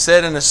 And then they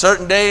said in a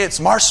certain day, it's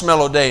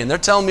Marshmallow Day. And they're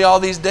telling me all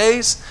these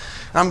days.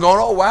 And I'm going,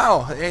 oh,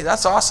 wow, hey,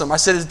 that's awesome. I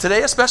said, is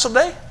today a special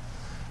day?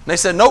 And they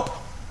said, nope.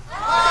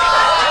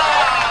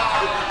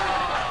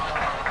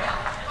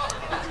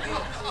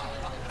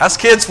 That's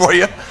kids for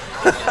you.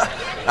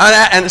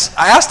 And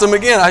I asked them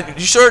again,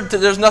 you sure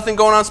there's nothing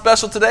going on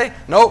special today?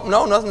 Nope,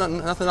 no,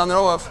 nothing I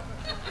know of.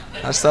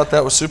 I just thought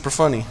that was super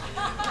funny.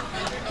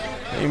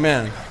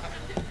 Amen.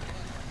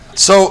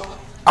 So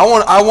I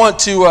want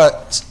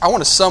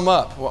to sum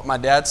up what my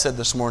dad said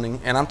this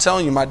morning. And I'm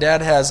telling you, my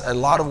dad has a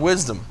lot of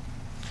wisdom.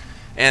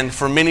 And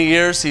for many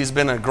years, he's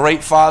been a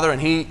great father.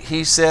 And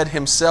he said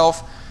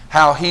himself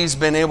how he's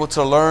been able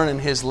to learn in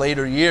his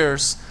later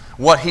years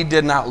what he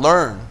did not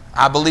learn.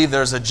 I believe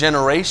there's a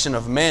generation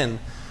of men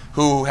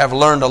who have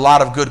learned a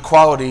lot of good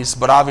qualities,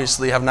 but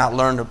obviously have not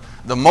learned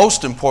the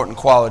most important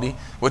quality,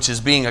 which is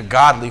being a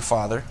godly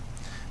father.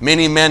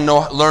 Many men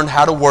learned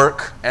how to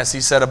work, as he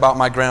said about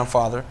my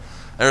grandfather.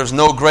 There's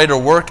no greater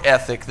work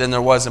ethic than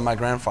there was in my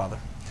grandfather.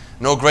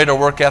 No greater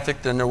work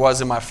ethic than there was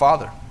in my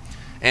father.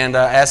 And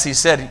as he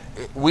said,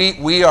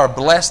 we are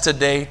blessed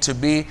today to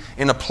be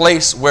in a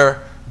place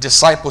where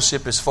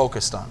discipleship is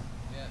focused on.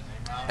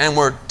 And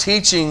we're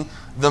teaching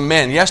the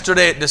men.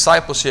 Yesterday at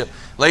discipleship,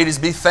 ladies,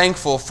 be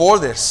thankful for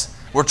this.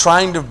 We're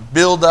trying to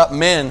build up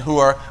men who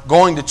are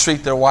going to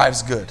treat their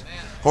wives good,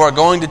 who are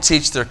going to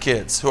teach their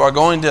kids, who are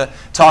going to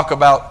talk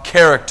about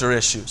character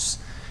issues.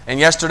 And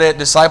yesterday at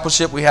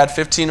discipleship, we had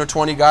 15 or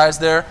 20 guys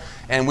there,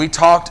 and we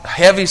talked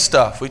heavy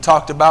stuff. We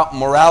talked about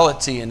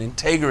morality and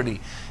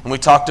integrity, and we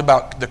talked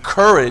about the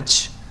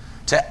courage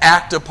to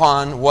act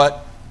upon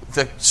what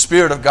the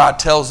Spirit of God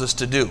tells us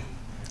to do.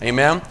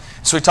 Amen?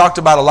 So we talked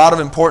about a lot of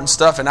important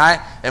stuff, and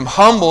I am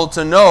humbled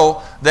to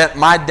know that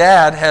my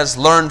dad has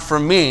learned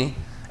from me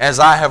as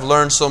I have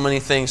learned so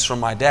many things from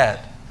my dad.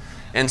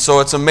 And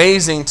so it's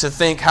amazing to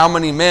think how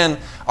many men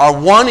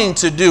are wanting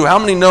to do. How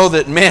many know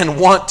that men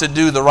want to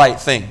do the right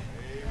thing?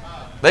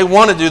 They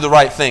want to do the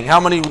right thing.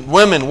 How many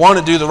women want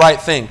to do the right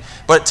thing?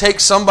 But it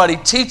takes somebody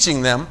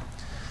teaching them.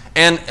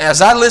 And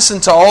as I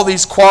listen to all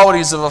these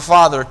qualities of a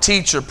father,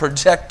 teacher,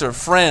 protector,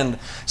 friend,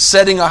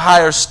 setting a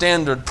higher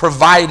standard,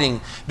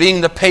 providing,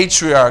 being the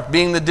patriarch,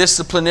 being the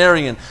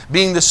disciplinarian,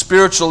 being the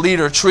spiritual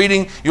leader,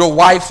 treating your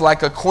wife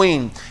like a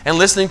queen, and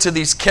listening to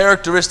these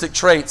characteristic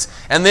traits,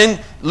 and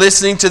then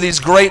listening to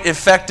these great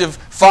effective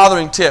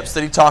fathering tips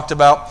that he talked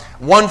about.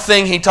 One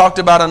thing he talked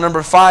about on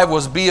number 5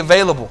 was be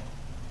available.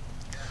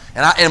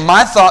 And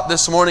my thought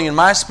this morning in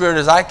my spirit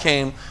as I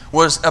came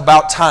was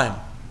about time.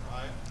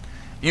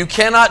 You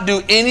cannot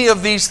do any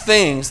of these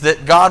things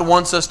that God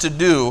wants us to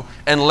do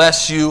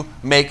unless you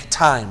make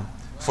time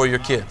for your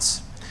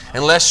kids.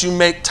 Unless you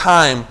make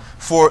time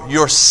for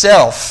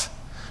yourself,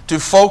 to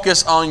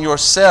focus on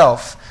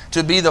yourself,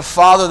 to be the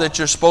father that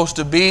you're supposed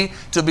to be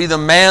the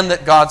man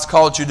that God's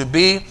called you to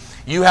be.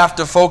 You have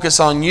to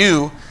focus on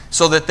you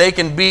so that they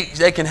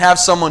can have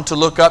someone to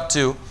look up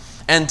to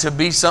and to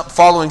be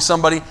following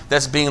somebody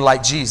that's being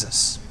like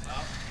Jesus.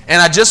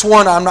 And I'm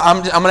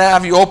going to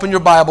have you open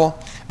your Bible.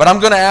 But I'm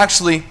going to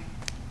actually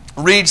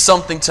read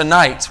something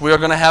tonight. We are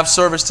going to have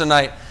service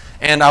tonight,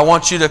 and I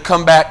want you to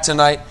come back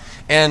tonight,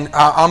 and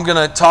I'm going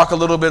to talk a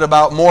little bit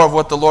about more of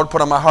what the Lord put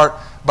on my heart,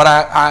 but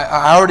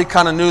I already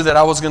kind of knew that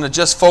I was going to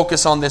just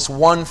focus on this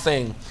one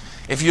thing.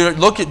 If you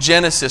look at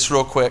Genesis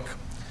real quick,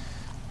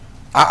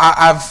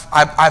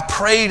 I've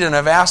prayed and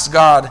I've asked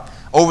God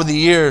over the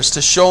years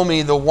to show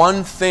me the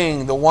one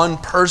thing, the one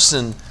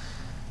person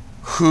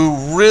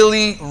who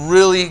really,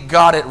 really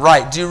got it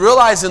right. Do you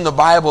realize in the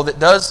Bible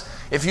that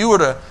if you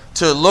were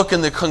to look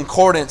in the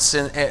concordance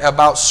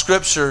about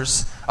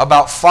scriptures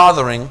about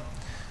fathering,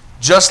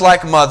 just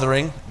like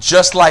mothering,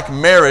 just like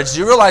marriage, do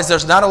you realize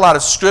there's not a lot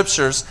of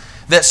scriptures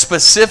that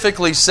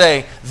specifically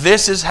say,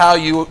 this is how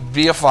you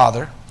be a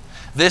father,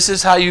 this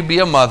is how you be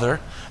a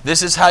mother,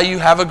 this is how you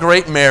have a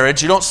great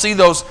marriage. You don't see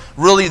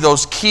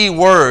those key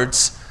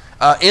words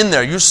in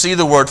there. You see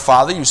the word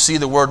father, you see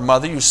the word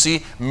mother, you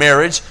see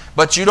marriage,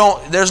 but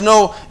there's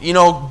no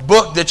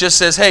book that just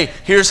says, hey,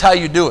 here's how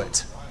you do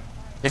it.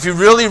 If you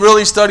really,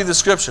 really study the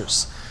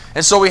scriptures.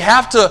 And so we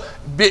have to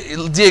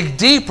dig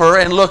deeper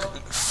and look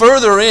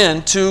further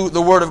into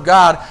the Word of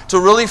God to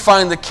really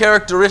find the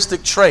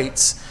characteristic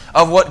traits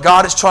of what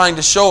God is trying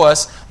to show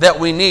us that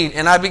we need.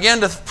 And I began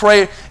to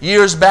pray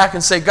years back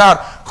and say, God,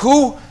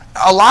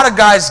 a lot of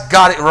guys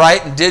got it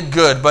right and did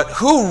good, but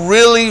who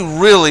really,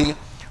 really,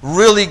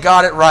 really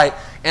got it right?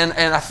 And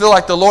I feel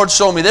like the Lord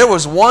showed me there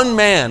was one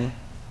man,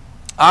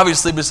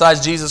 obviously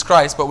besides Jesus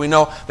Christ, but we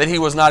know that he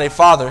was not a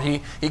father.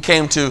 He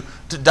came to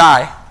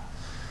die.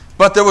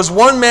 But there was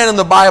one man in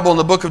the Bible in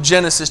the book of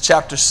Genesis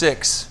chapter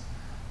 6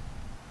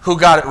 who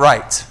got it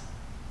right.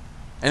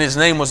 And his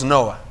name was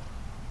Noah.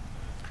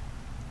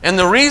 And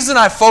the reason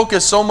I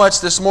focus so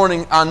much this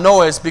morning on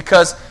Noah is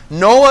because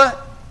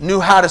Noah knew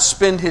how to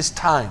spend his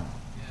time.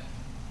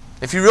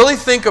 If you really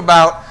think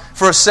about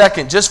for a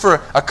second, just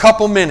for a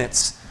couple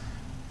minutes,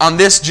 on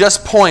this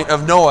just point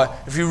of Noah,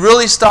 if you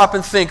really stop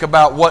and think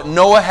about what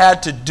Noah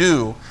had to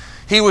do,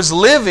 he was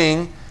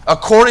living,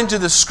 according to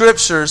the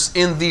scriptures,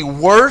 in the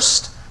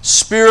worst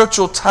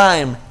spiritual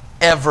time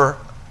ever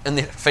in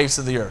the face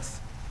of the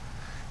earth.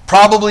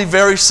 Probably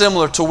very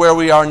similar to where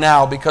we are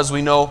now because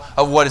we know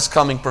of what is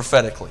coming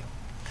prophetically.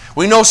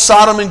 We know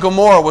Sodom and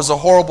Gomorrah was a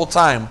horrible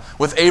time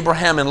with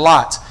Abraham and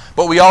Lot,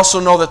 but we also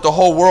know that the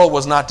whole world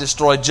was not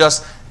destroyed,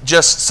 just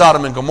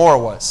Sodom and Gomorrah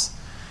was.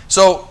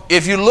 So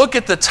if you look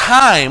at the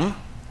time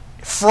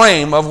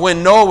frame of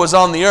when Noah was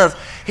on the earth,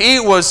 he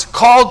was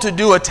called to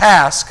do a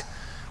task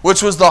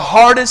which was the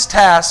hardest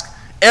task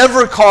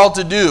ever called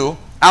to do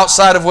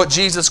outside of what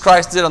Jesus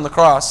Christ did on the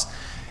cross.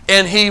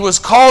 And he was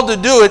called to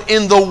do it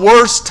in the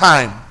worst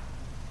time,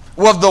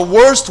 of the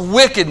worst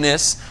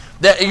wickedness,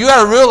 that you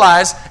got to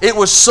realize it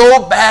was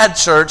so bad,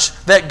 church,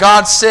 that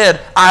God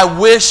said, I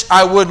wish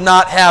I would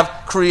not have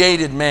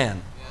created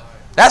man.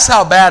 That's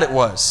how bad it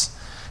was.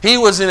 He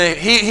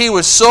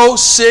was so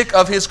sick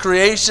of his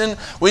creation.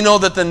 We know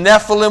that the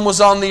Nephilim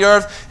was on the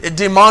earth.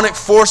 Demonic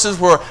forces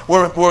were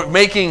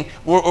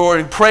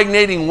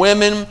impregnating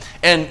women,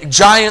 and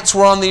giants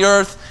were on the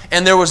earth.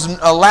 And there was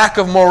a lack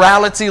of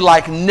morality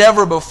like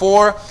never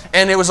before.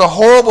 And it was a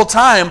horrible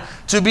time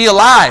to be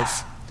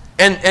alive.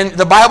 And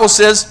the Bible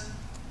says,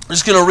 I'm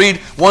just going to read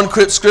one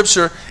quick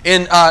scripture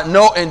in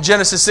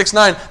Genesis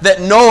 6:9,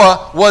 that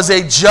Noah was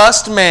a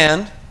just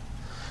man,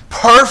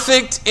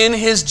 perfect in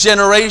his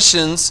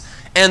generations,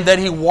 and that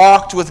he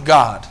walked with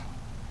God.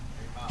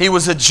 He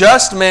was a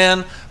just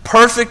man,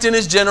 perfect in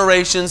his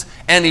generations,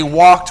 and he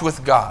walked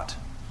with God.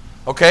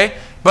 Okay?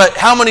 But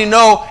how many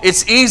know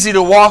it's easy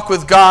to walk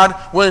with God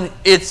when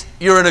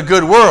you're in a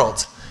good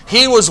world?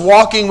 He was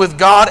walking with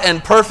God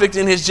and perfect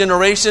in his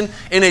generation,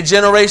 in a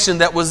generation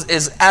that was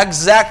as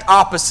exact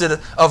opposite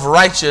of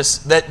righteous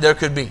that there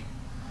could be.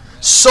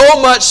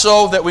 So much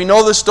so that we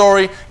know the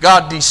story,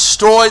 God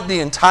destroyed the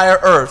entire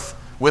earth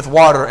with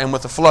water and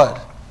with a flood.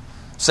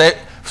 So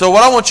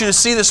what I want you to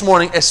see this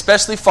morning,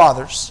 especially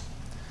fathers,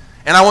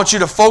 and I want you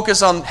to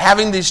focus on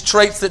having these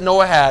traits that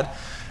Noah had.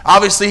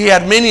 Obviously, he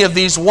had many of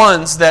these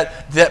ones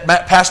that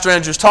Pastor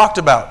Andrews talked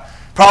about.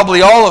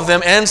 Probably all of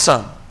them and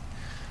some.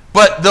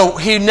 But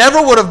he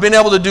never would have been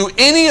able to do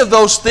any of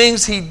those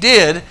things he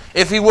did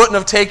if he wouldn't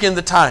have taken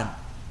the time.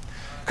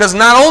 Because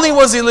not only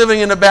was he living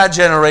in a bad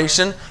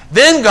generation,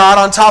 then God,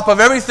 on top of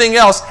everything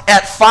else,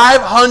 at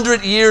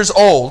 500 years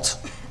old,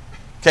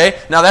 okay,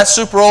 now that's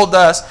super old to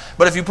us,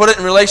 but if you put it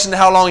in relation to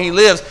how long he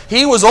lives,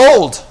 he was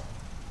old.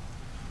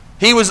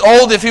 He was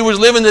old. If he was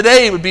living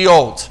today, he would be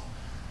old.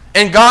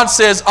 And God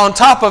says, on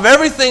top of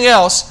everything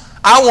else,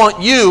 I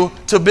want you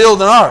to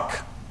build an ark.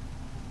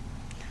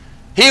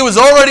 He was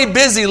already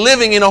busy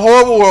living in a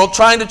horrible world,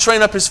 trying to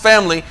train up his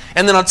family.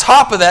 And then on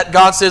top of that,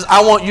 God says,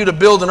 I want you to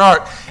build an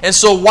ark. And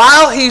so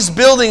while he's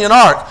building an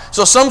ark,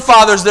 so some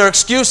fathers, their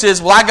excuse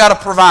is, well, I got to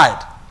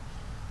provide.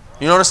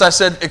 You notice I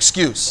said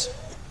excuse.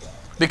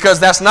 Because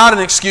that's not an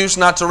excuse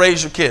not to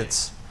raise your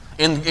kids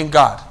in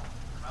God.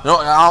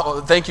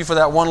 No, thank you for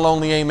that one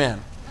lonely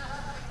amen.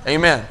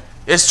 Amen.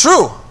 It's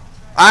true.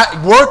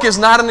 Work is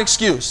not an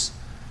excuse.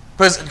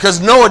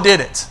 Because Noah did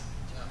it.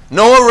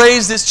 Noah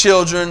raised his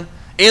children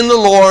in the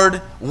Lord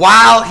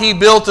while he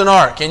built an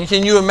ark. And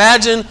can you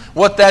imagine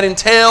what that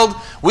entailed?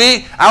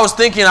 I was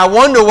thinking, I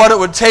wonder what it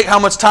would take, how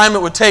much time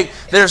it would take.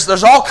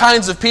 There's all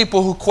kinds of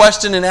people who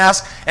question and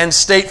ask and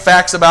state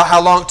facts about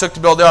how long it took to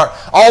build the ark.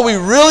 All we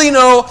really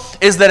know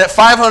is that at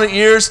 500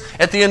 years,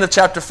 at the end of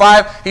chapter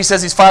 5, he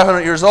says he's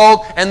 500 years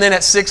old, and then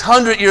at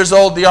 600 years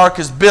old, the ark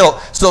is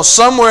built. So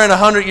somewhere in a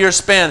 100-year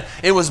span,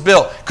 it was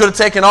built. Could have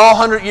taken all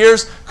 100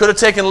 years, could have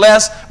taken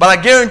less, but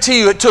I guarantee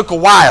you it took a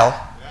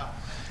while.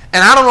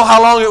 And I don't know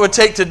how long it would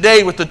take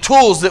today with the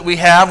tools that we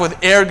have, with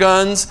air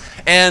guns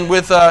and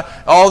with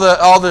all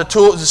the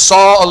tools,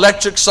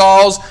 electric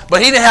saws.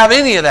 But he didn't have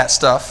any of that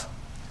stuff.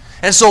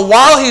 And so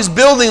while he's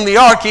building the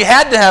ark, he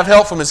had to have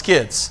help from his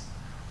kids.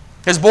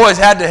 His boys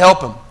had to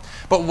help him.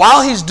 But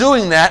while he's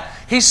doing that,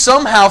 he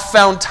somehow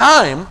found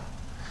time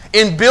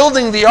in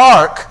building the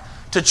ark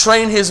to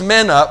train his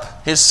men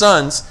up, his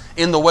sons,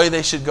 in the way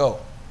they should go.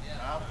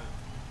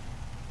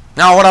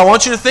 Now, what I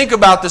want you to think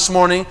about this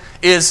morning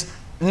is,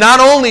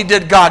 not only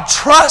did God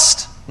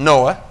trust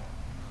Noah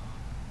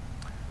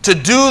to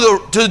do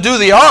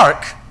the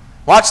ark,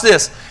 watch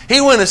this, he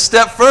went a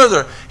step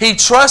further. He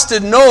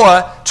trusted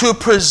Noah to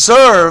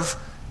preserve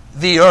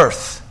the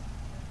earth.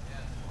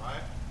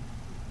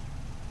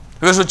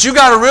 Because what you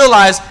got to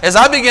realize, as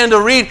I began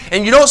to read,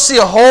 and you don't see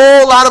a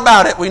whole lot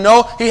about it. We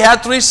know he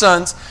had 3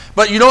 sons,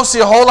 but you don't see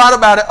a whole lot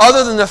about it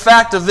other than the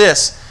fact of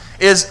this,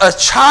 is a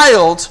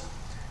child,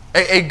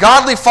 a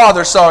godly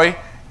father,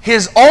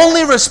 his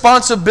only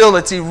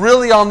responsibility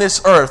really on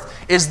this earth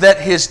is that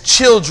his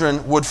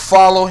children would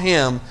follow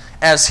him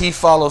as he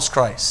follows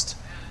Christ.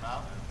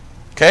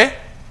 Okay?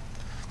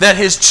 That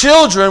his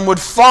children would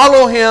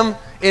follow him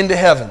into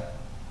heaven.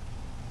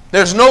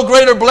 There's no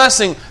greater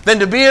blessing than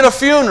to be at a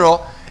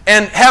funeral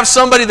and have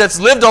somebody that's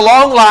lived a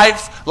long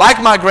life,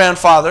 like my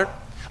grandfather,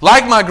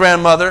 like my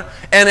grandmother,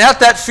 and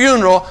at that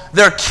funeral,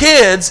 their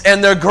kids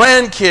and their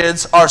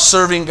grandkids are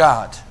serving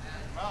God.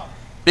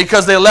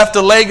 Because they left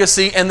a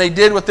legacy and they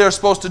did what they were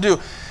supposed to do.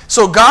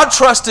 So God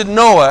trusted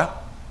Noah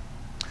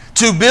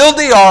to build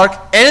the ark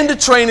and to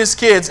train his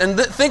kids. And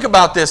think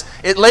about this.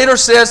 It later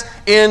says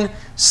in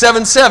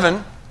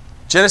 7:7,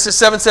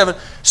 Genesis 7:7,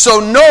 so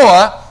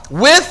Noah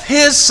with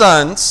his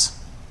sons,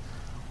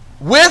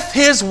 with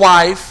his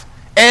wife,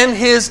 and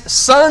his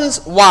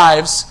sons'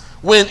 wives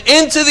went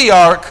into the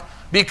ark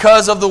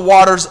because of the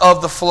waters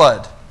of the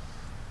flood.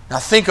 Now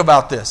think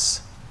about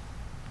this.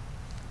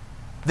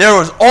 There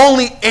was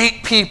only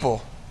 8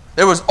 people.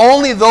 There was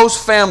only those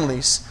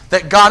families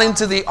that got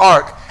into the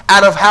ark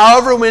out of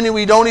however many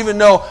we don't even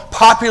know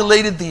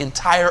populated the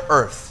entire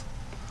earth.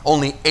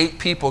 Only 8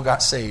 people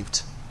got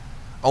saved.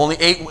 Only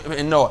 8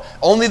 in Noah.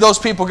 Only those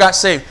people got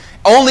saved.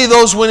 Only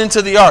those went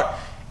into the ark.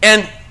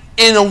 And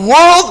in a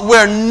world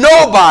where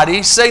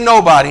nobody, say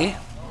nobody,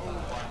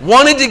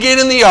 wanted to get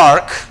in the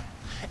ark,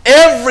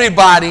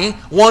 everybody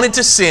wanted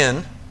to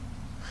sin,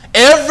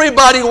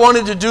 everybody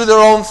wanted to do their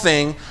own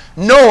thing,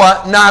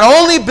 Noah not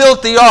only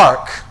built the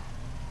ark,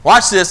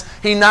 watch this,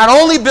 he not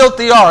only built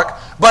the ark,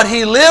 but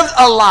he lived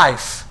a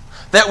life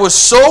that was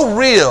so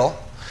real,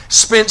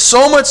 spent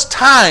so much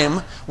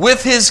time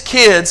with his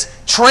kids,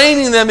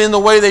 training them in the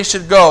way they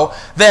should go,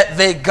 that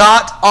they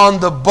got on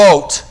the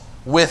boat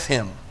with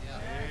him.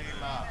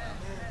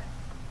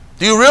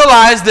 Do you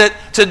realize that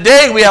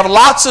today we have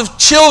lots of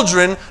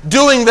children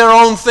doing their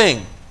own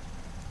thing?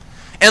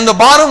 And the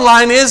bottom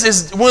line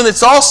is when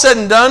it's all said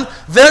and done,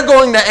 they're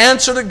going to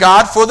answer to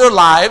God for their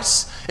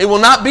lives. It will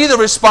not be the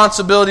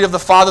responsibility of the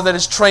father that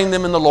has trained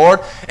them in the Lord.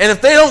 And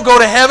if they don't go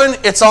to heaven,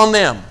 it's on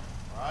them.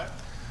 Right.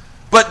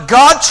 But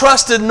God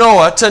trusted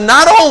Noah to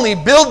not only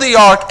build the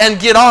ark and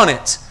get on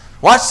it,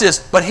 watch this,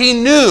 but he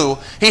knew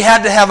he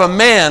had to have a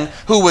man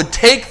who would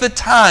take the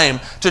time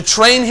to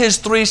train his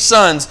 3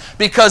 sons,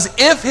 because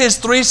if his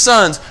 3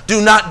 sons do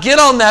not get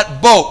on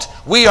that boat,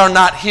 we are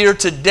not here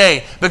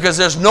today, because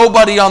there's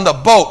nobody on the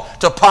boat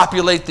to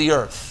populate the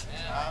earth.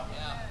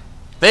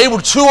 They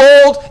were too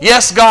old.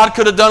 Yes, God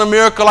could have done a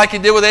miracle like he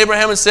did with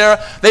Abraham and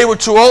Sarah. They were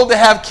too old to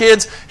have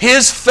kids.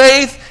 His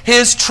faith,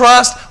 his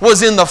trust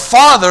was in the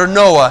father,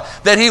 Noah,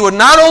 that he would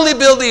not only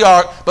build the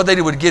ark, but that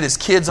he would get his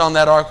kids on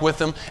that ark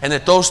with him, and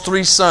that those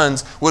 3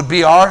 sons would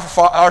be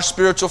our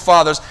spiritual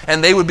fathers,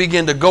 and they would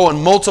begin to go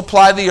and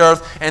multiply the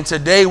earth. And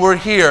today we're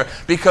here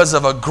because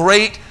of a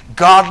great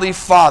godly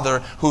father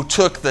who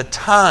took the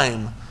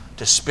time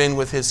to spend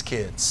with his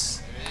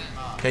kids.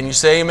 Can you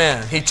say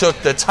amen? He took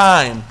the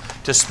time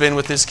to spend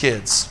with his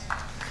kids.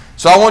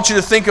 So I want you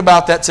to think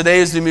about that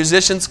today as the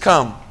musicians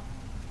come.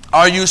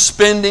 Are you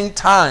spending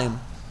time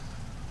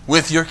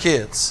with your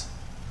kids?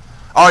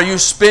 Are you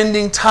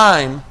spending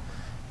time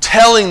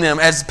telling them,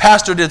 as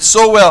Pastor did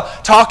so well,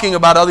 talking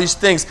about all these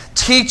things,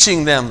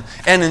 teaching them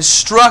and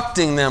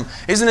instructing them?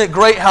 Isn't it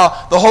great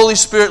how the Holy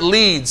Spirit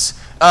leads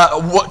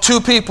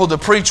 2 people to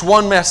preach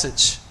one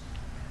message?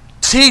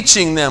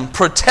 Teaching them,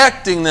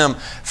 protecting them,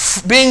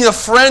 being a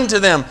friend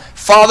to them,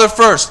 Father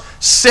first,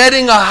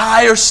 setting a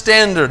higher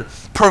standard,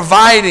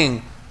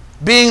 providing,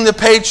 being the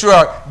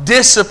patriarch,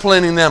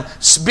 disciplining them,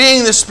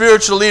 being the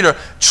spiritual leader,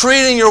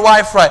 treating your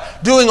wife right,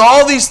 doing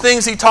all these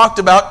things he talked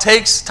about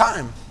takes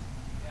time.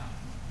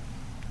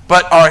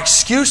 But our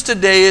excuse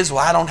today is,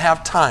 well, I don't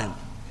have time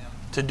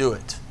to do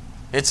it.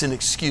 It's an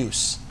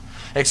excuse.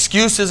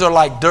 Excuses are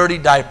like dirty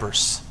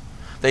diapers.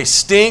 They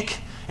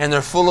stink and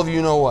they're full of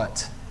you know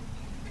what.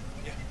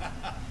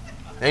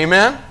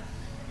 Amen?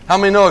 How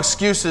many know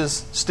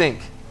excuses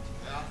stink?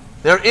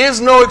 There is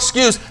no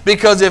excuse,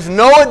 because if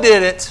Noah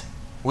did it,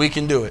 we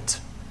can do it.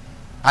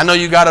 I know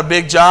you got a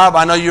big job.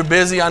 I know you're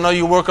busy. I know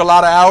you work a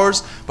lot of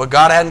hours, but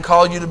God hadn't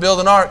called you to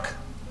build an ark.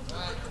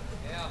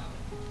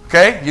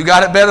 Okay? You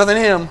got it better than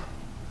him.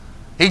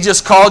 He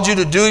just called you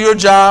to do your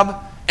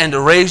job and to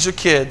raise your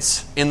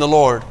kids in the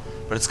Lord.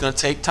 But it's going to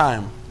take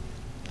time.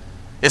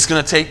 It's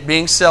going to take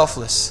being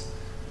selfless.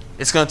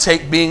 It's going to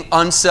take being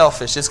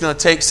unselfish. It's going to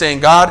take saying,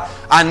 God,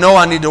 I know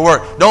I need to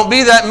work. Don't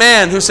be that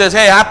man who says,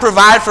 hey, I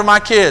provide for my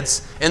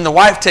kids, and the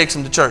wife takes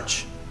them to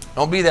church.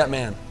 Don't be that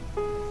man.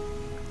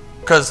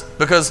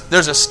 Because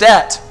there's a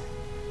stat,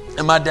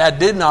 and my dad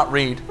did not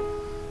read,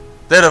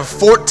 that of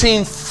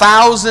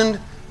 14,000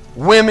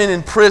 women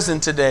in prison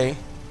today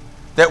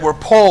that were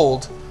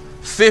polled,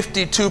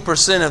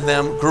 52% of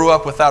them grew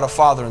up without a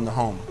father in the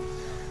home.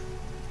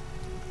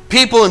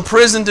 People in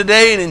prison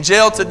today and in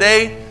jail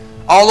today,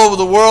 all over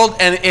the world,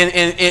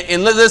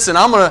 and listen,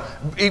 I'm going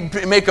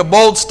to make a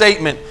bold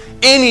statement.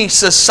 Any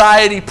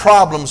society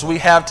problems we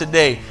have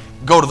today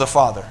go to the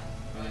Father.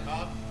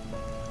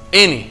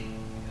 Any.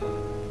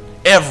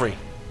 Every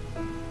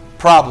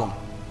problem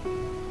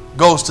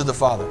goes to the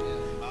Father.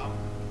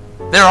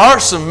 There are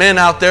some men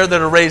out there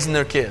that are raising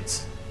their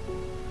kids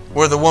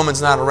where the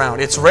woman's not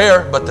around. It's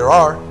rare, but there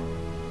are.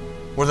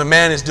 Where the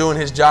man is doing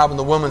his job and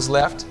the woman's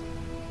left.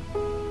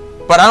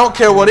 But I don't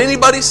care what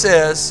anybody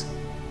says.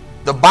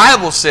 The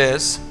Bible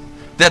says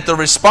that the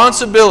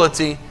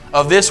responsibility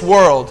of this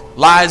world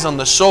lies on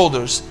the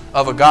shoulders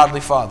of a godly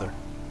father.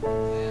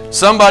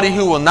 Somebody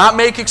who will not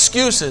make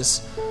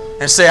excuses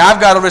and say, I've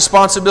got a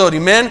responsibility.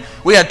 Men,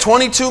 we had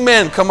 22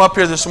 men come up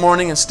here this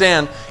morning and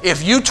stand.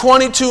 If you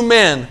 22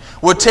 men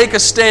would take a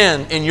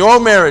stand in your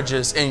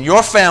marriages, in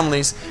your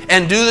families,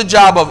 and do the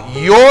job of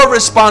your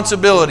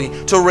responsibility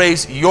to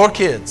raise your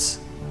kids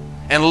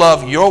and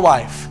love your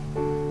wife,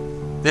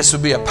 this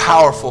would be a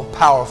powerful,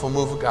 powerful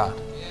move of God.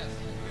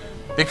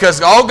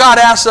 Because all God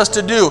asks us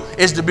to do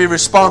is to be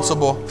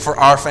responsible for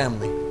our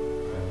family.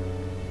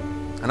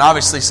 And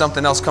obviously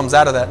something else comes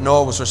out of that.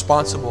 Noah was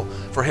responsible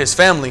for his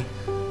family.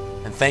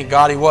 And thank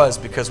God he was,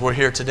 because we're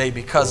here today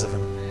because of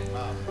him.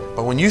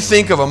 But when you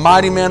think of a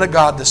mighty man of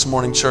God this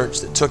morning,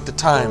 church, that took the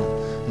time,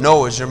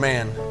 Noah's your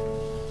man.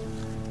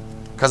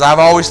 Because I've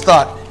always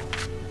thought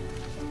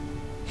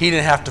he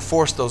didn't have to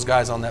force those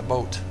guys on that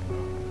boat.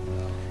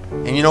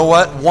 And you know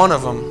what? One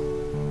of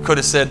them could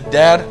have said,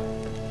 Dad,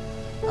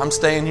 I'm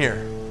staying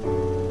here.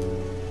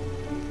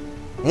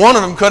 One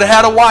of them could have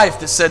had a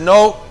wife that said,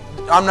 no,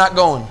 I'm not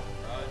going.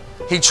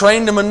 He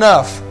trained them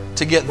enough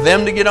to get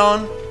them to get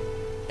on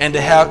and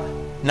to have,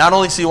 not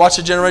only, see, watch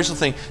the generational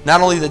thing,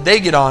 not only did they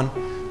get on,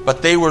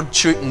 but they were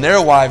treating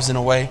their wives in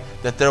a way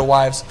that their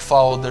wives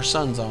followed their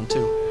sons on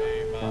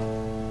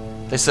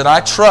too. They said,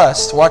 I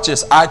trust, watch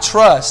this, I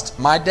trust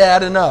my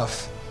dad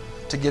enough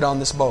to get on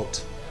this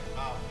boat.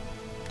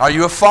 Are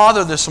you a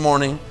father this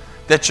morning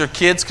that your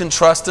kids can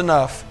trust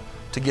enough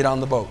to get on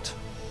the boat?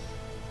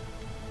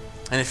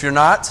 And if you're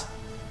not,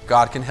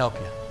 God can help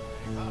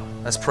you.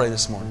 Let's pray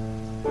this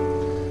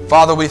morning.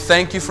 Father, we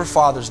thank you for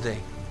Father's Day.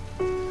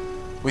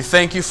 We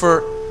thank you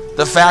for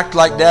the fact,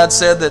 like Dad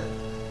said, that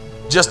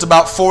just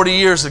about 40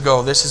 years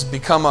ago, this has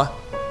become a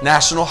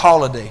national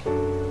holiday.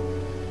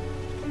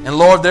 And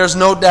Lord, there's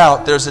no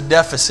doubt there's a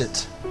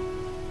deficit.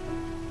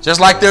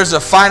 Just like there's a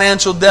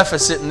financial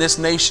deficit in this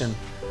nation,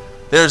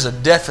 there's a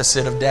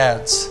deficit of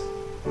dads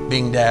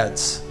being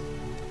dads.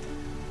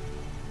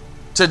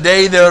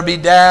 Today there will be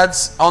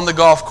dads on the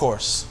golf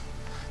course.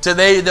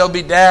 Today there'll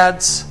be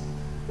dads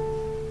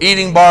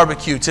eating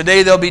barbecue.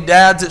 Today there'll be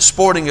dads at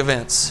sporting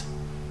events.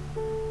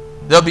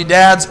 There'll be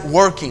dads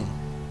working.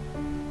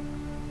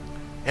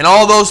 And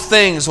all those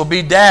things will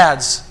be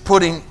dads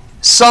putting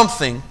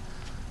something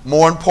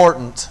more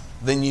important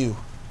than you.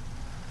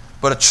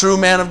 But a true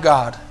man of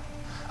God,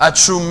 a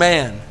true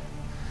man,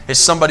 is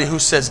somebody who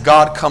says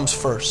God comes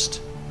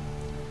first,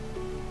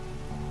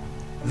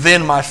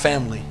 then my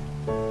family,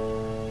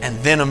 and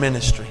then a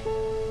ministry.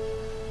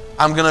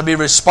 I'm going to be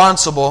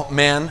responsible,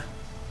 man,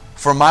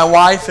 for my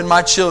wife and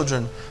my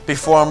children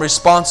before I'm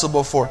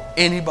responsible for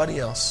anybody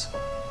else.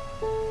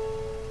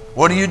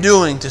 What are you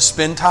doing to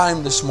spend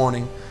time this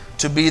morning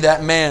to be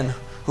that man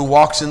who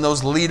walks in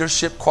those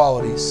leadership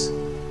qualities?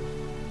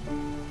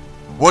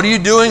 What are you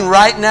doing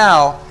right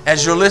now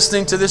as you're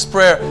listening to this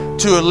prayer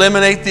to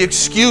eliminate the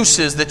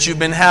excuses that you've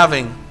been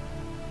having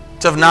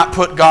to have not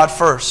put God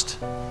first?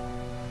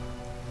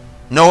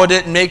 Noah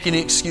didn't make any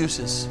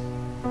excuses.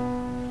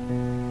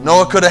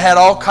 Noah could have had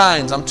all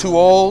kinds. I'm too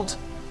old.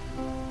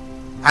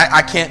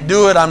 I can't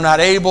do it. I'm not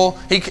able.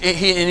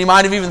 He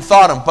might have even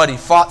thought them, but he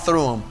fought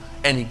through them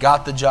and he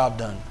got the job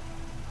done.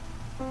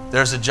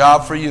 There's a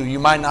job for you. You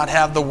might not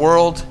have the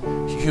world,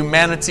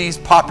 humanity's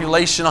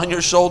population on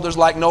your shoulders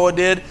like Noah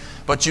did,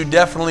 but you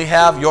definitely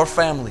have your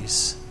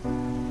families.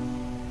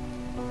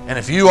 And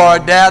if you are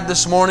a dad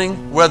this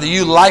morning, whether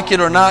you like it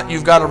or not,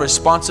 you've got a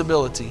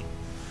responsibility.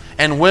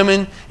 And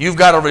women, you've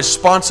got a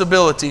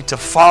responsibility to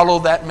follow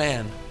that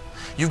man.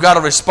 You've got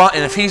a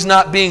and if he's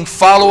not being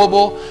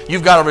followable,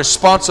 you've got a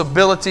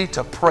responsibility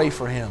to pray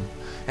for him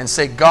and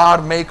say,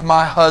 God, make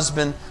my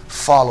husband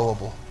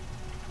followable.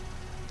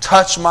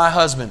 Touch my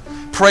husband.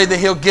 Pray that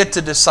he'll get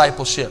to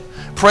discipleship.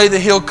 Pray that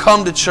he'll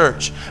come to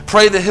church.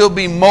 Pray that he'll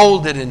be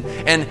molded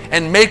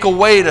and make a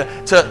way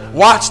to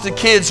watch the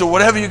kids or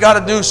whatever you got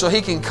to do so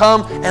he can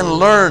come and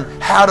learn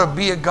how to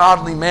be a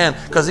godly man,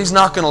 because he's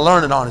not going to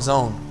learn it on his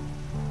own.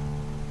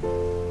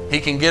 He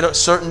can get a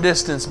certain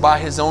distance by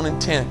his own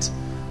intent,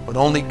 but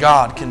only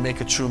God can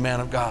make a true man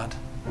of God.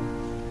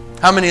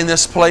 How many in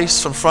this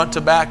place, from front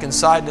to back and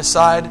side to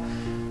side,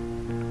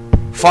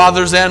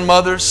 fathers and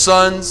mothers,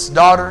 sons,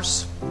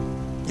 daughters,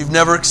 you've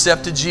never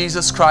accepted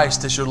Jesus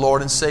Christ as your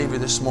Lord and Savior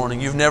this morning?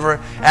 You've never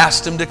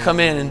asked Him to come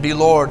in and be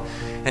Lord.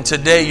 And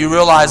today you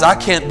realize, I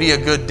can't be a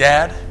good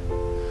dad.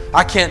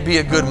 I can't be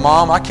a good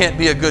mom. I can't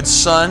be a good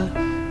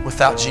son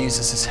without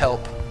Jesus'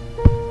 help.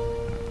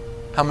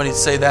 How many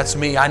say, that's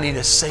me? I need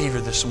a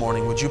Savior this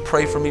morning. Would you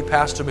pray for me,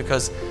 Pastor?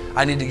 Because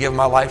I need to give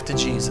my life to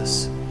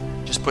Jesus.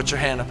 Just put your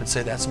hand up and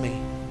say, that's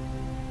me.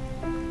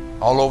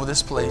 All over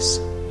this place,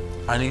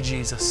 I need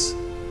Jesus.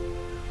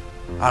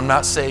 I'm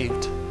not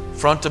saved.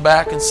 Front to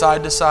back and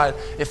side to side.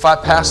 If I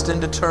passed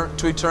into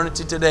to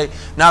eternity today,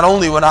 not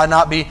only would I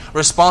not be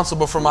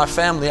responsible for my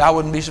family, I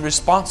wouldn't be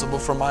responsible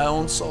for my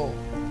own soul.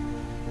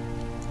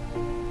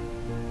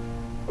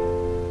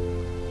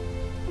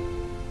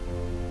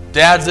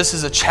 Dads, this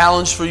is a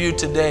challenge for you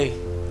today.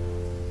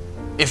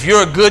 If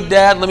you're a good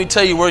dad, let me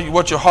tell you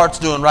what your heart's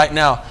doing right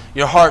now.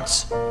 Your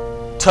heart's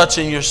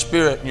touching your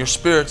spirit, and your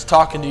spirit's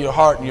talking to your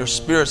heart, and your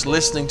spirit's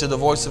listening to the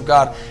voice of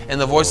God, and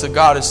the voice of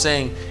God is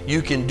saying,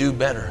 you can do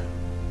better.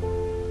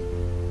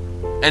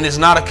 And it's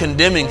not a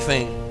condemning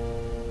thing.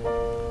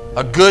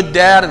 A good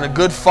dad and a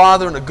good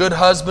father and a good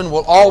husband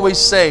will always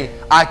say,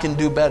 I can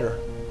do better.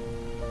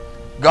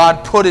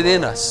 God put it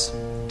in us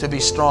to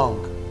be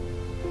strong.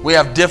 We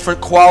have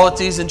different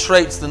qualities and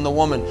traits than the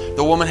woman.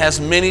 The woman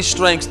has many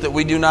strengths that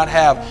we do not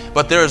have.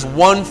 But there is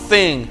one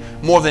thing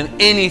more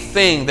than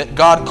anything that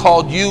God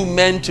called you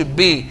men to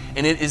be,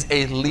 and it is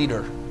a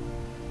leader.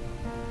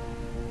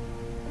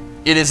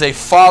 It is a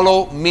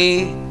follow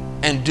me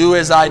and do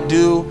as I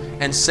do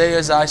and say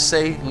as I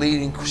say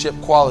leadership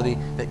quality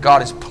that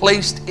God has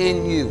placed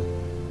in you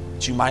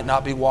that you might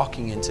not be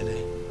walking in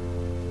today.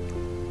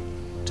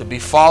 To be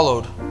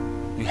followed,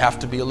 you have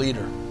to be a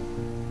leader.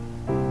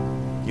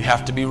 You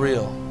have to be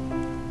real.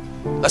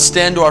 Let's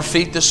stand to our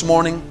feet this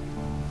morning.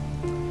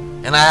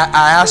 And I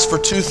ask for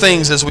two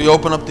things as we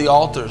open up the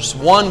altars.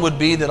 One would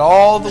be that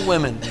all the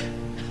women,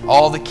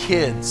 all the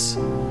kids,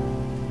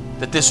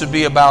 that this would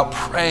be about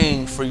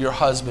praying for your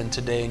husband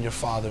today and your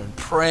father, and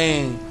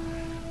praying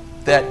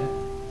that,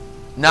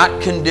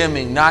 not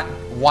condemning, not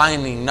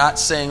whining, not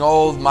saying,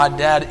 oh, my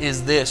dad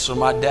is this or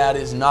my dad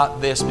is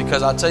not this.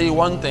 Because I'll tell you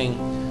one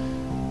thing,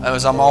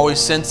 as I'm always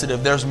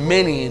sensitive, there's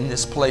many in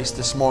this place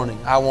this morning,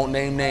 I won't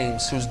name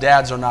names, whose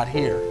dads are not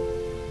here,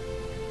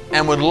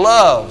 and would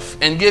love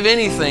and give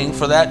anything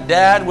for that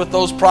dad with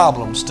those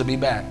problems to be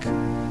back.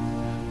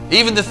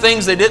 Even the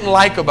things they didn't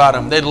like about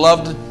him, they'd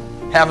love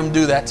to have him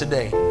do that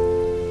today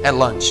at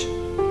lunch.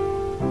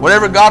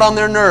 Whatever got on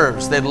their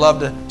nerves, they'd love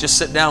to just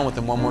sit down with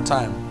him one more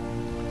time.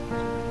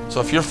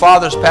 So if your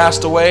father's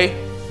passed away,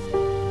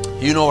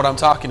 you know what I'm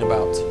talking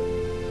about.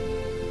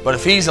 But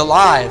if he's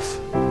alive,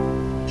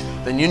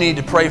 then you need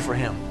to pray for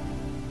him,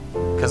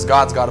 because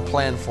God's got a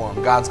plan for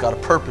him. God's got a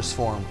purpose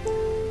for him.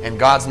 And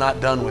God's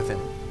not done with him.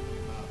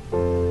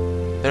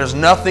 There's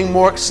nothing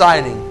more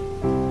exciting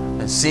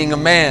than seeing a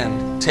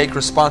man take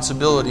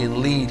responsibility and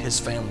lead his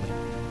family.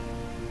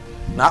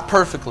 Not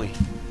perfectly,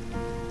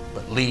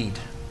 but lead.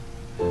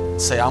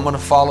 Say, I'm going to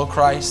follow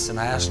Christ, and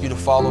I ask you to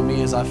follow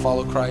me as I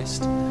follow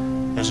Christ.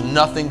 There's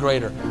nothing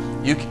greater.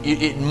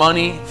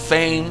 Money,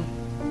 fame,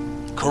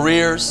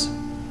 careers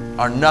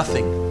are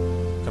nothing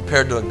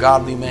compared to a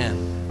godly man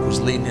who's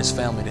leading his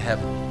family to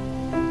heaven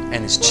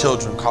and his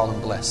children call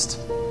him blessed.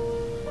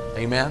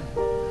 Amen?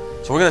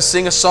 So we're going to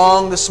sing a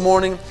song this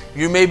morning.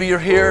 Maybe you're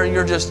here and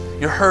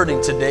you're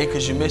hurting today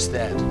because you missed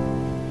that.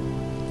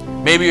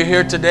 Maybe you're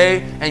here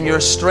today and you're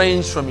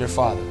estranged from your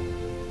father.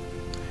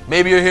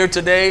 Maybe you're here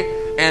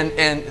today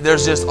and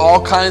there's just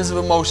all kinds of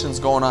emotions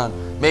going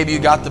on. Maybe you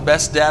got the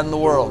best dad in the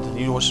world and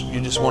you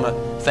just want to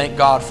thank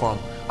God for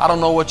him. I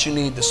don't know what you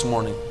need this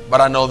morning, but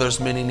I know there's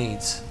many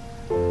needs.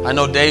 I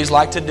know days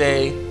like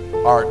today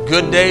are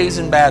good days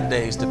and bad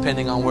days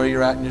depending on where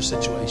you're at in your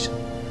situation.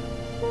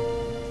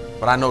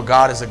 But I know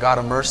God is a God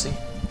of mercy.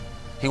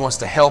 He wants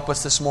to help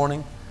us this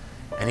morning,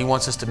 and He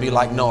wants us to be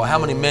like Noah. How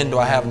many men do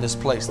I have in this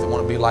place that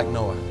want to be like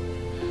Noah?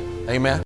 Amen.